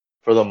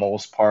for the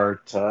most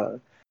part,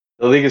 the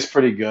league is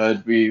pretty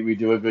good. We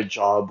do a good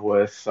job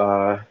with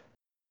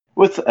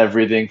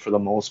everything for the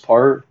most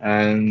part,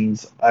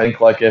 and I think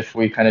like if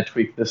we kind of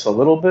tweak this a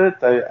little bit,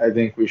 I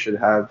think we should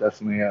have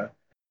definitely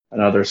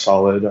another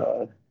solid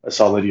a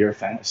solid year of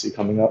fantasy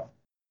coming up.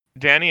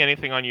 Danny,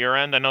 anything on your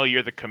end? I know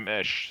you're the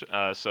commish,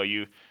 so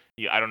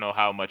I don't know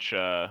how much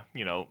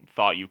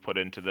thought you put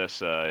into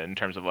this in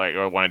terms of like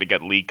or wanting to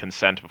get league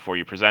consent before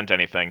you present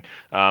anything.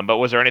 But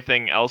was there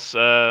anything else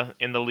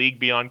in the league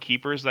beyond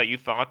keepers that you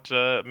thought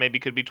maybe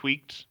could be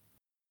tweaked?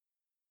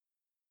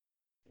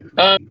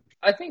 I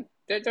think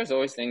there's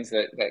always things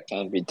that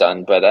can be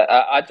done, but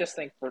I just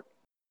think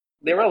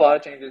there were a lot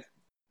of changes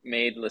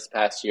made this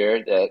past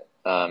year that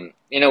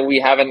we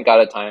haven't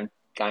got time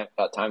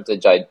to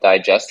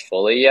digest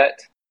fully yet.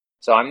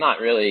 So I'm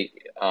not really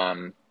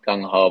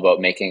gung ho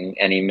about making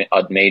any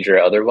major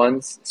other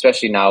ones,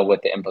 especially now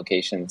with the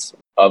implications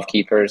of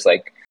keepers.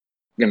 Like,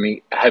 I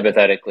mean,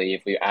 hypothetically,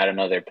 if we add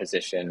another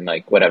position,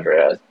 like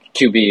whatever,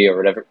 QB or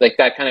whatever, like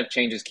that kind of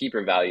changes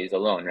keeper values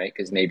alone, right?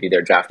 Because maybe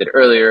they're drafted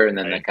earlier, and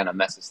then that kind of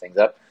messes things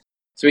up.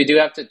 So we do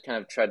have to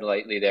kind of tread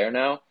lightly there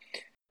now.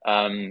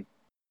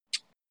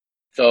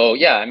 So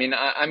yeah, I mean,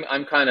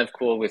 I'm kind of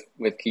cool with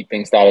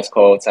keeping status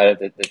quo outside of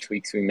the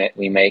tweaks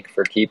we make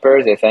for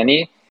keepers, if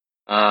any.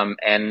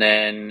 And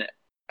then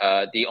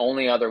the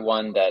only other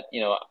one that I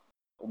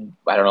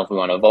don't know if we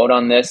want to vote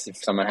on this, if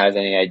someone has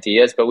any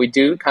ideas, but we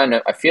do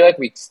I feel like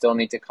we still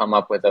need to come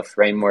up with a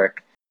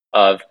framework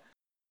of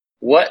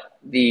what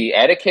the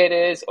etiquette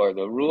is or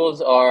the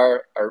rules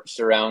are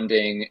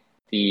surrounding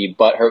the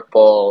Butthurt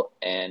Bowl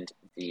and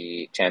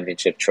the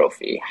championship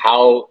trophy.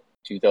 How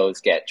do those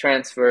get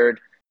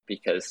transferred?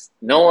 Because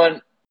no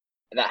one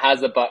that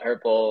has the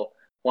Butthurt Bowl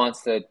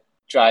wants to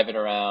drive it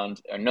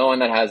around, or no one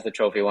that has the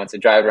trophy wants to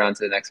drive around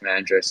to the next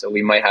manager. So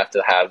we might have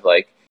to have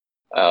like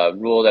a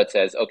rule that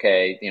says,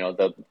 okay,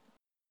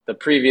 the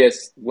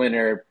previous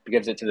winner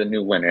gives it to the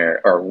new winner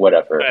or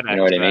whatever. You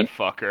know what I mean?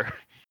 Fucker.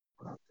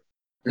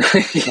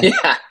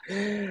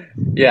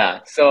 yeah.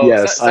 So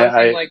yes,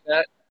 something like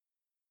that.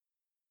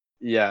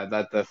 Yeah,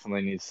 that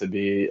definitely needs to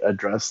be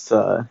addressed.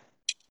 Like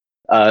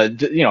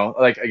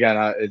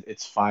again,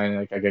 it's fine.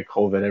 Like I get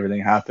COVID,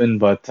 everything happened,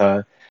 but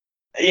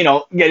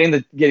getting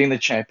the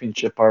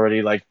championship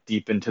already like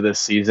deep into this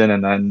season,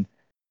 and then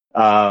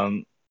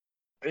I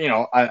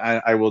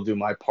will do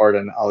my part,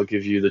 and I'll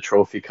give you the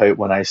trophy kite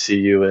when I see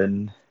you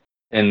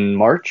in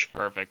March.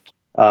 Perfect.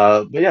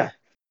 But yeah,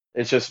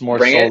 it's just more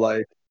Bring so it.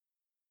 like.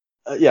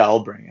 Yeah,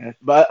 I'll bring it.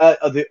 But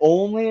the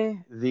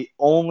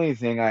only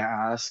thing I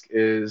ask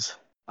is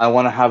I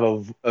want to have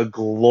a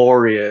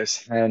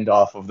glorious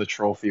handoff of the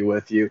trophy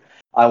with you.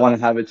 I want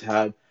to have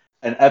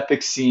an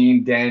epic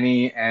scene,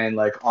 Danny and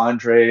like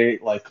Andre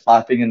like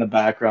clapping in the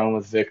background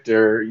with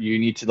Victor. You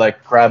need to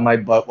like grab my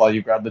butt while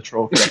you grab the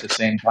trophy at the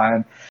same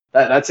time.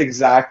 That's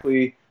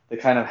exactly the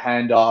kind of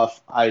handoff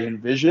I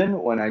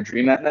envision when I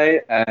dream at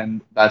night, and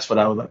that's what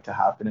I would like to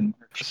happen in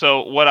March.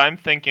 So what I'm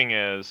thinking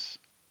is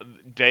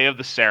day of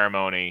the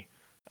ceremony,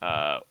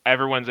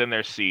 everyone's in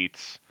their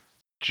seats.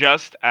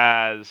 just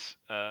as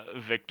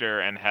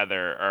Victor and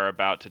Heather are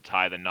about to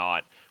tie the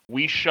knot,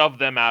 we shove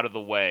them out of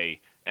the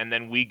way, and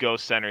then we go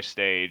center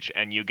stage,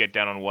 and you get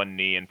down on one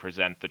knee and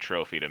present the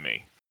trophy to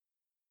me.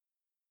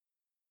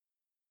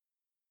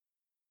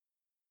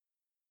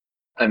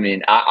 I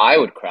mean, I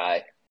would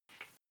cry.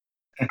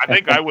 I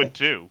think I would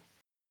too.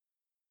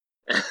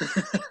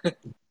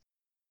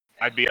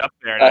 I'd be up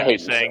there and I I'd be hate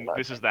you so saying, much.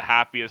 "This is the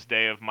happiest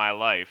day of my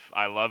life.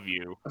 I love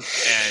you."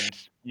 And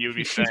you'd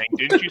be saying,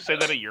 "Didn't you say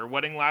that at your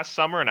wedding last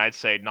summer?" And I'd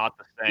say, "Not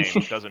the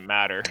same. Doesn't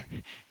matter."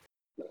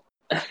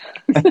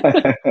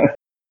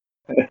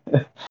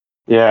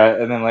 Yeah,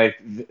 and then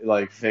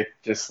like Vic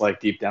just like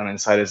deep down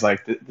inside is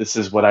like this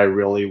is what I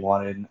really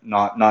wanted,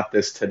 not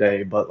this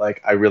today, but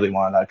like I really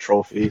wanted that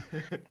trophy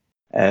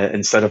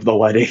instead of the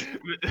wedding.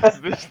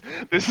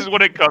 this is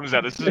what it comes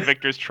out. This is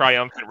Victor's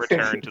triumphant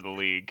return to the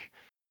league.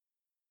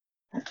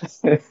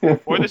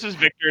 Or this is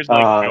Victor's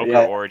like Joker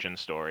Yeah, origin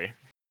story.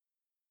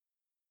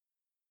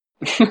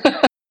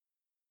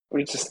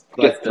 We just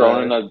But, get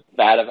thrown in a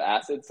vat of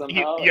acid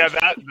somehow. Yeah,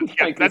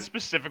 Like that's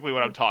specifically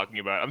what I'm talking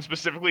about. I'm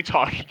specifically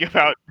talking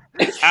about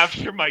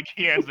after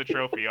Mikey hands the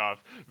trophy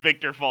off,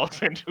 Victor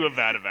falls into a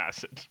vat of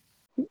acid.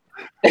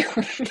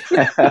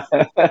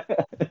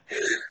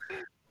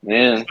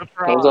 Man,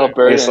 Surprise. those all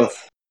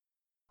burdens.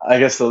 I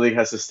guess the league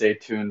has to stay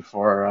tuned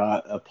for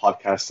a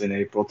podcast in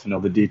April to know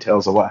the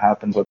details of what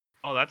happens with.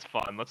 Oh, that's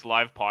fun. Let's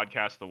live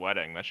podcast the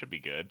wedding. That should be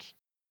good.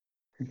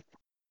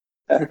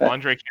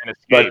 Andre can't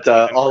escape.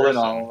 But all in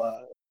all,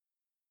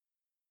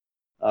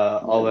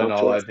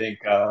 I think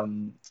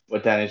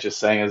what Danny's just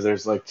saying is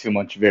there's like too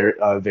much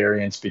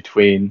variance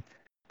between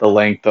the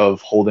length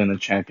of holding the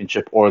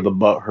championship or the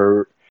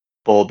butthurt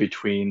bowl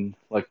between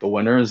like the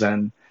winners,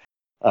 and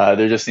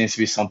there just needs to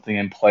be something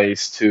in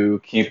place to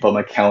keep them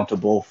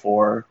accountable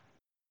for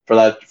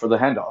the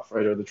handoff,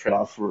 right, or the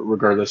trade-off,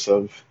 regardless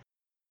of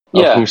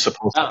who's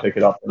supposed to pick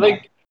it up.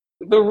 Like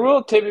the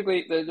rule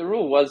typically, the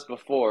rule was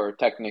before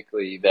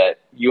technically that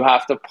you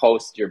have to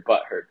post your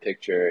butthurt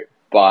picture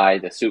by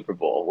the Super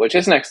Bowl, which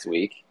is next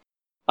week.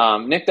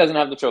 Nick doesn't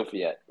have the trophy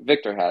yet.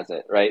 Victor has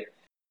it, right?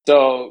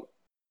 So,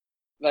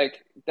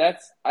 like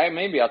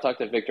maybe I'll talk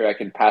to Victor. I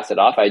can pass it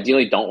off. I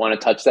ideally don't want to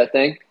touch that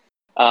thing,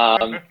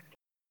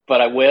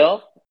 but I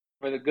will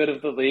for the good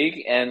of the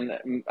league.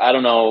 And I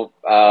don't know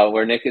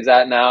where Nick is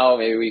at now.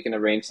 Maybe we can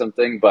arrange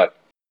something, but.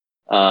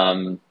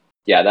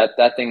 Yeah,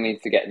 that thing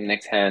needs to get in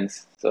Nick's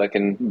hands so I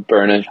can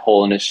burn a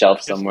hole in his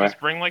shelf somewhere. Just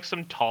bring like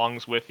some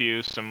tongs with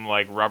you, some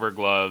like rubber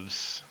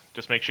gloves.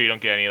 Just make sure you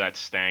don't get any of that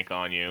stank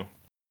on you.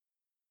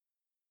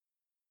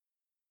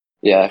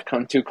 Yeah, I've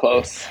come too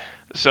close.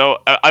 So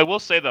I will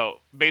say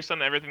though, based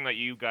on everything that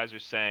you guys are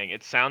saying,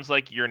 it sounds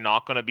like you're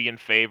not going to be in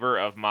favor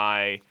of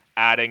my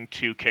adding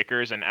 2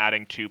 kickers and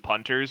adding 2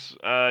 punters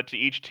to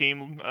each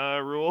team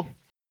rule.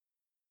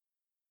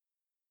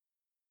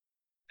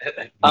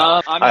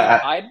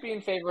 I'd be in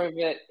favor of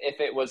it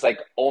if it was like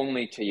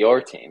only to your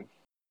team.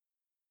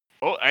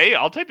 Well, hey,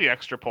 I'll take the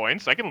extra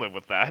points. I can live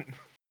with that.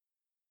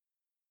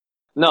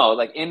 No,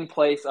 like in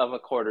place of a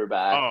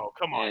quarterback. Oh,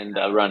 come on, and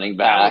a running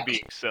back. That would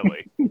be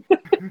silly.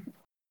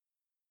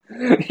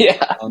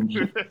 Yeah.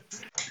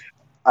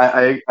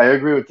 I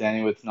agree with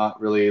Danny with not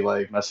really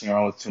like messing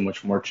around with too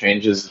much more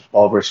changes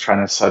while we're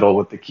trying to settle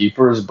with the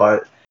keepers,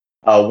 but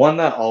one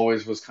that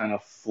always was kind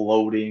of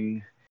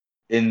floating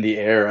in the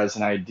air as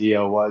an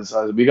idea was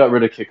we got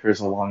rid of kickers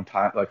a long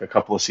time, like a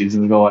couple of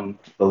seasons ago, and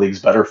the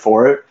league's better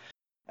for it.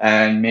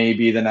 And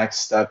maybe the next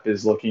step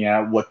is looking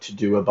at what to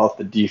do about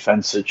the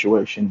defense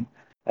situation.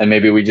 And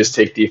maybe we just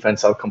take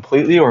defense out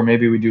completely, or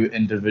maybe we do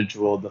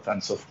individual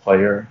defensive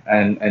player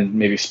and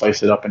maybe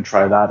spice it up and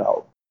try that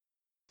out.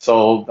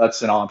 So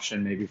that's an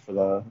option maybe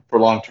for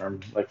long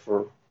term, like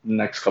for the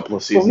next couple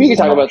of seasons. Well, we can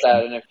talk about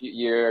that in a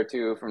year or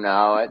two from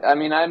now. I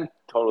mean, I'm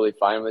totally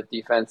fine with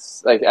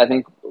defense. Like, I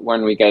think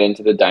when we get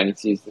into the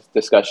dynasties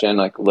discussion,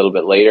 like a little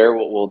bit later,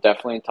 we'll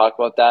definitely talk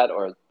about that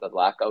or the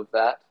lack of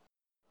that.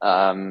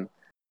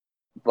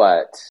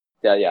 But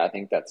yeah, I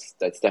think that's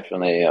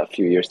definitely a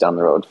few years down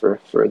the road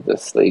for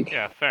this league.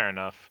 Yeah, fair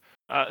enough.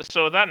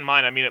 So with that in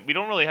mind, I mean, we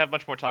don't really have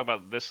much more to talk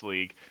about this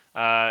league.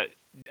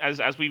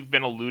 As we've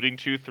been alluding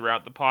to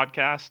throughout the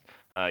podcast,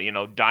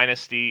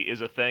 Dynasty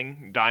is a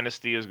thing.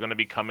 Dynasty is going to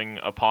be coming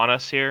upon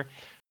us here.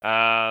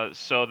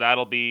 So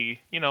that'll be,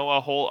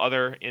 a whole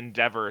other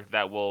endeavor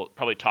that we'll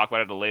probably talk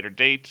about at a later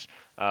date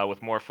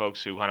with more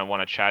folks who kind of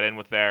want to chat in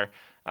with there.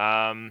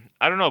 I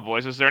don't know,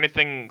 boys. Is there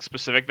anything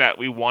specific that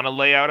we want to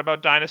lay out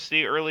about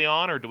Dynasty early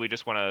on, or do we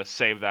just want to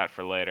save that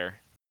for later?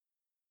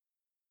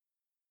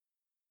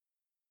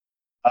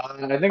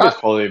 I think it's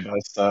probably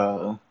best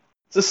to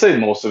save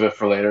most of it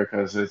for later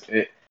because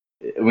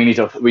we need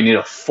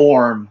to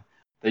form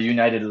the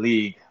United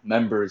League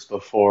members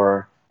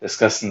before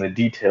discussing the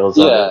details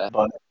of it.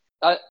 But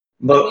I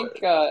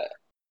think.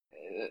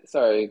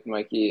 Sorry,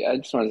 Mikey. I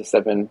just wanted to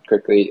step in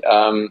quickly.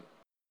 Kite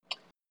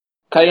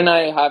and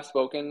I have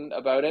spoken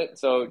about it,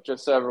 so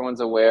just so everyone's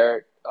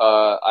aware,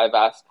 I've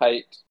asked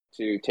Kite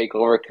to take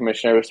over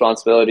commissioner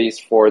responsibilities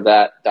for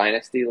that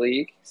Dynasty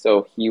League,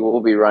 so he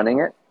will be running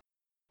it.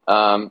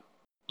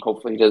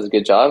 Hopefully he does a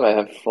good job. I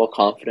have full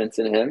confidence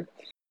in him.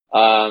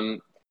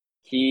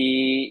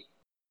 Me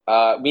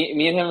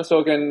and him have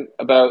spoken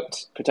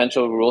about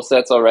potential rule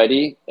sets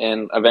already,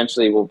 and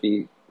eventually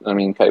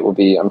Kite will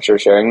be, I'm sure,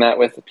 sharing that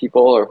with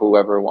people or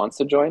whoever wants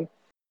to join.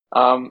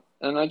 And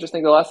I just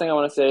think the last thing I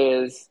want to say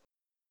is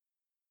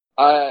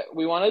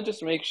we want to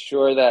just make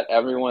sure that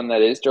everyone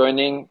that is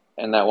joining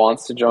and that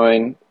wants to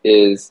join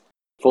is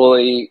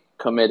fully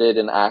committed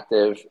and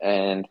active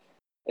and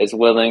is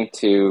willing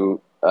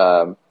to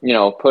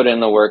put in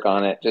the work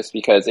on it, just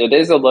because it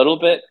is a little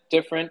bit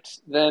different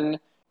than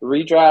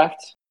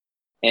redraft.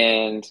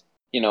 And,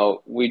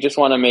 we just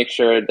want to make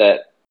sure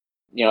that,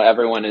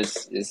 everyone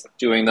is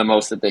doing the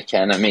most that they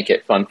can and make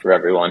it fun for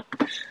everyone.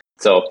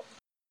 So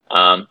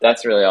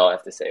that's really all I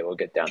have to say. We'll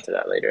get down to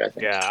that later, I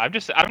think. Yeah, I'm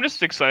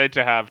just excited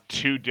to have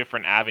two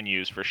different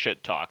avenues for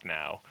shit talk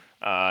now.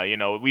 We're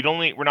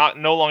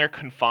no longer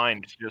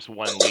confined to just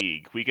one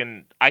league.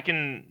 I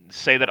can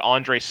say that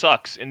Andre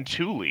sucks in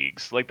 2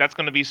 leagues. Like, that's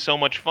going to be so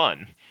much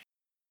fun.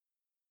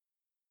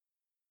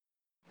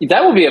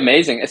 That will be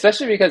amazing,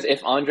 especially because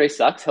if Andre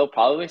sucks, he'll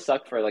probably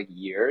suck for like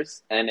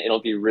years, and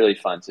it'll be really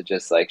fun to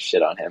just like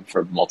shit on him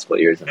for multiple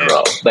years in a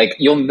row. Like,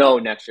 you'll know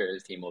next year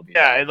his team will be.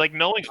 Yeah, and like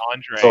knowing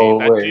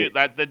Andre,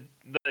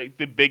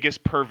 the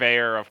biggest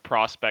purveyor of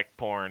prospect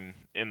porn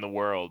in the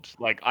world.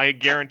 Like, I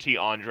guarantee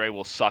Andre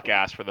will suck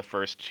ass for the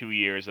first 2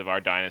 years of our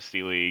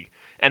Dynasty League,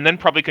 and then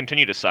probably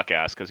continue to suck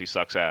ass because he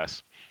sucks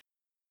ass.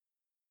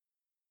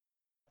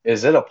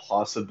 Is it a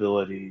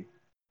possibility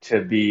to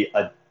be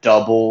a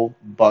double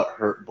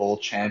butthurt bowl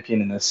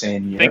champion in the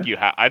same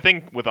year? I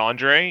think with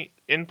Andre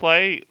in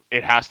play,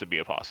 it has to be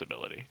a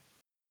possibility.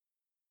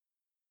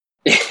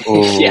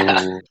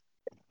 Yeah.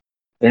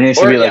 There needs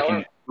to be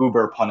an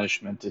Uber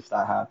punishment if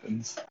that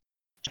happens.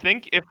 I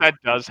think if that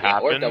does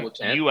happen,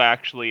 you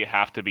actually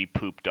have to be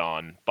pooped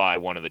on by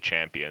one of the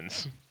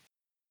champions.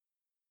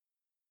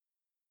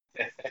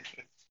 I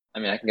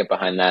mean, I can get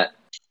behind that.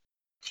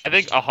 I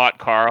think a hot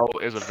Carl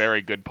is a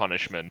very good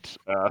punishment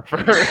for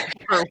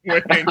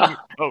winning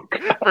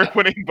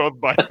both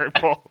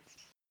butthurt bowls.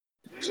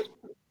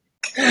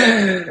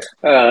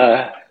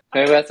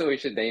 Maybe that's what we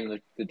should name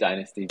the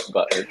Dynasty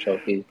Butthurt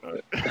Trophy.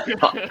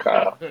 Hot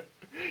Carl.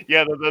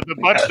 Yeah, the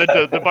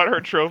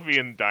Butthurt Trophy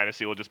in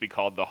Dynasty will just be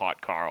called the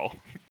Hot Carl.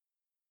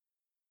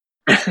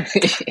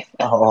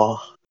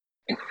 Oh.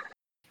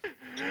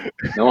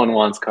 No one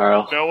wants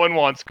Carl. No one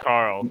wants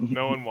Carl.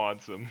 No one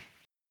wants him.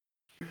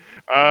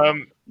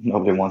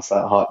 Nobody wants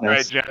that hotness. All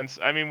right, gents.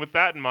 I mean, with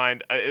that in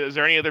mind, is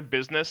there any other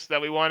business that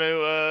we want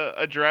to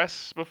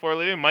address before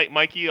leaving?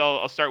 Mikey,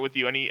 I'll start with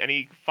you.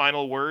 Any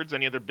final words?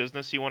 Any other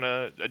business you want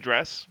to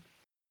address?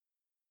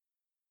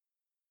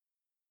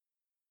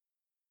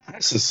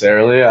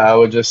 Necessarily, I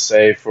would just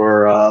say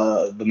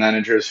for the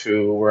managers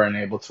who weren't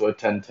able to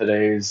attend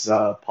today's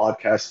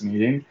podcast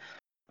meeting,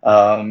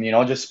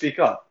 just speak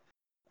up.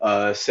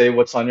 Say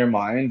what's on your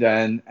mind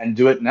and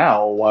do it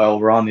now while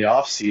we're on the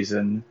off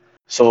season.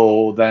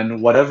 So then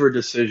whatever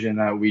decision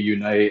that we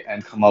unite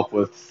and come up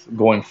with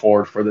going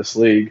forward for this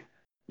league,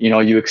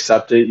 you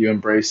accept it, you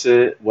embrace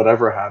it,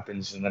 whatever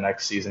happens in the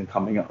next season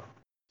coming up.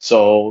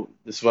 So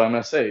this is what I'm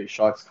going to say.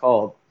 Shots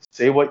called.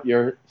 Say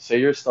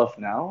your stuff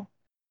now,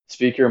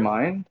 speak your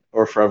mind,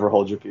 or forever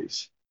hold your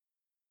peace.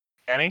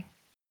 Annie?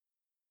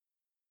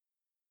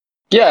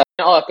 Yeah,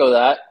 I'll echo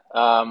that.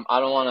 I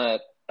don't want to,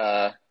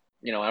 I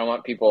don't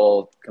want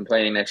people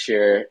complaining next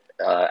year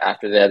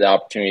after they had the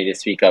opportunity to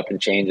speak up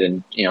and change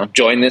and,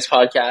 join this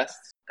podcast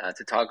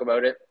to talk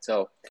about it.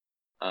 So,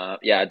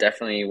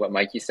 definitely what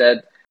Mikey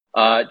said.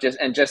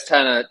 Just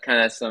kind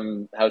of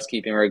some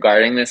housekeeping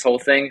regarding this whole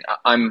thing.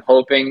 I'm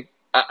hoping,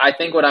 I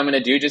think what I'm going to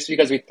do, just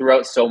because we threw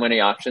out so many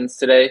options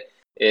today,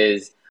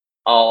 is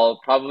I'll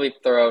probably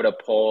throw out a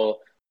poll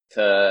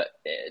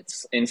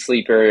in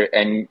Sleeper,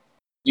 and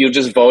you'll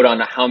just vote on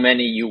how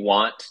many you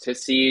want to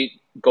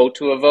see go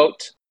to a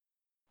vote.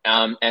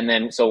 And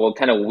then, so we'll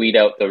kind of weed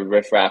out the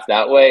riffraff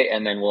that way,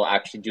 and then we'll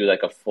actually do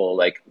like a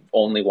full,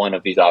 only one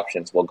of these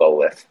options we'll go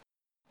with.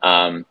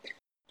 And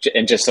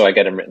just so I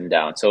get them written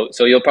down. So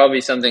you'll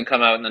probably something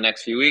come out in the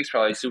next few weeks,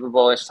 probably Super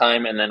Bowl-ish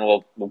time, and then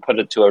we'll put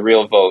it to a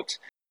real vote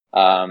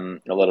a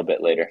little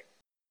bit later.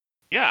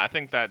 Yeah, I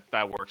think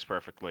that works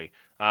perfectly.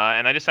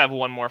 And I just have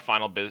one more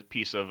final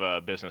piece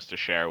of business to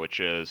share, which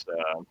is...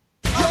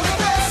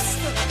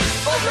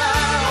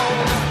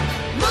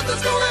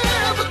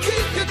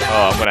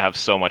 I'm going to have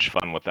so much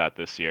fun with that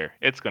this year.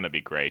 It's going to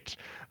be great.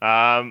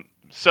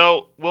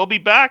 So we'll be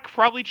back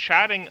probably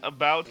chatting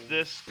about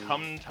this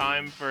come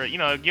time for,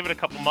 give it a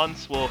couple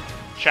months. We'll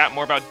chat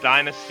more about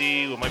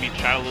Dynasty. We'll maybe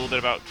chat a little bit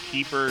about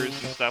keepers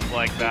and stuff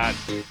like that.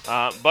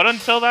 But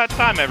until that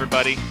time,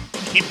 everybody,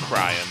 keep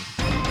crying.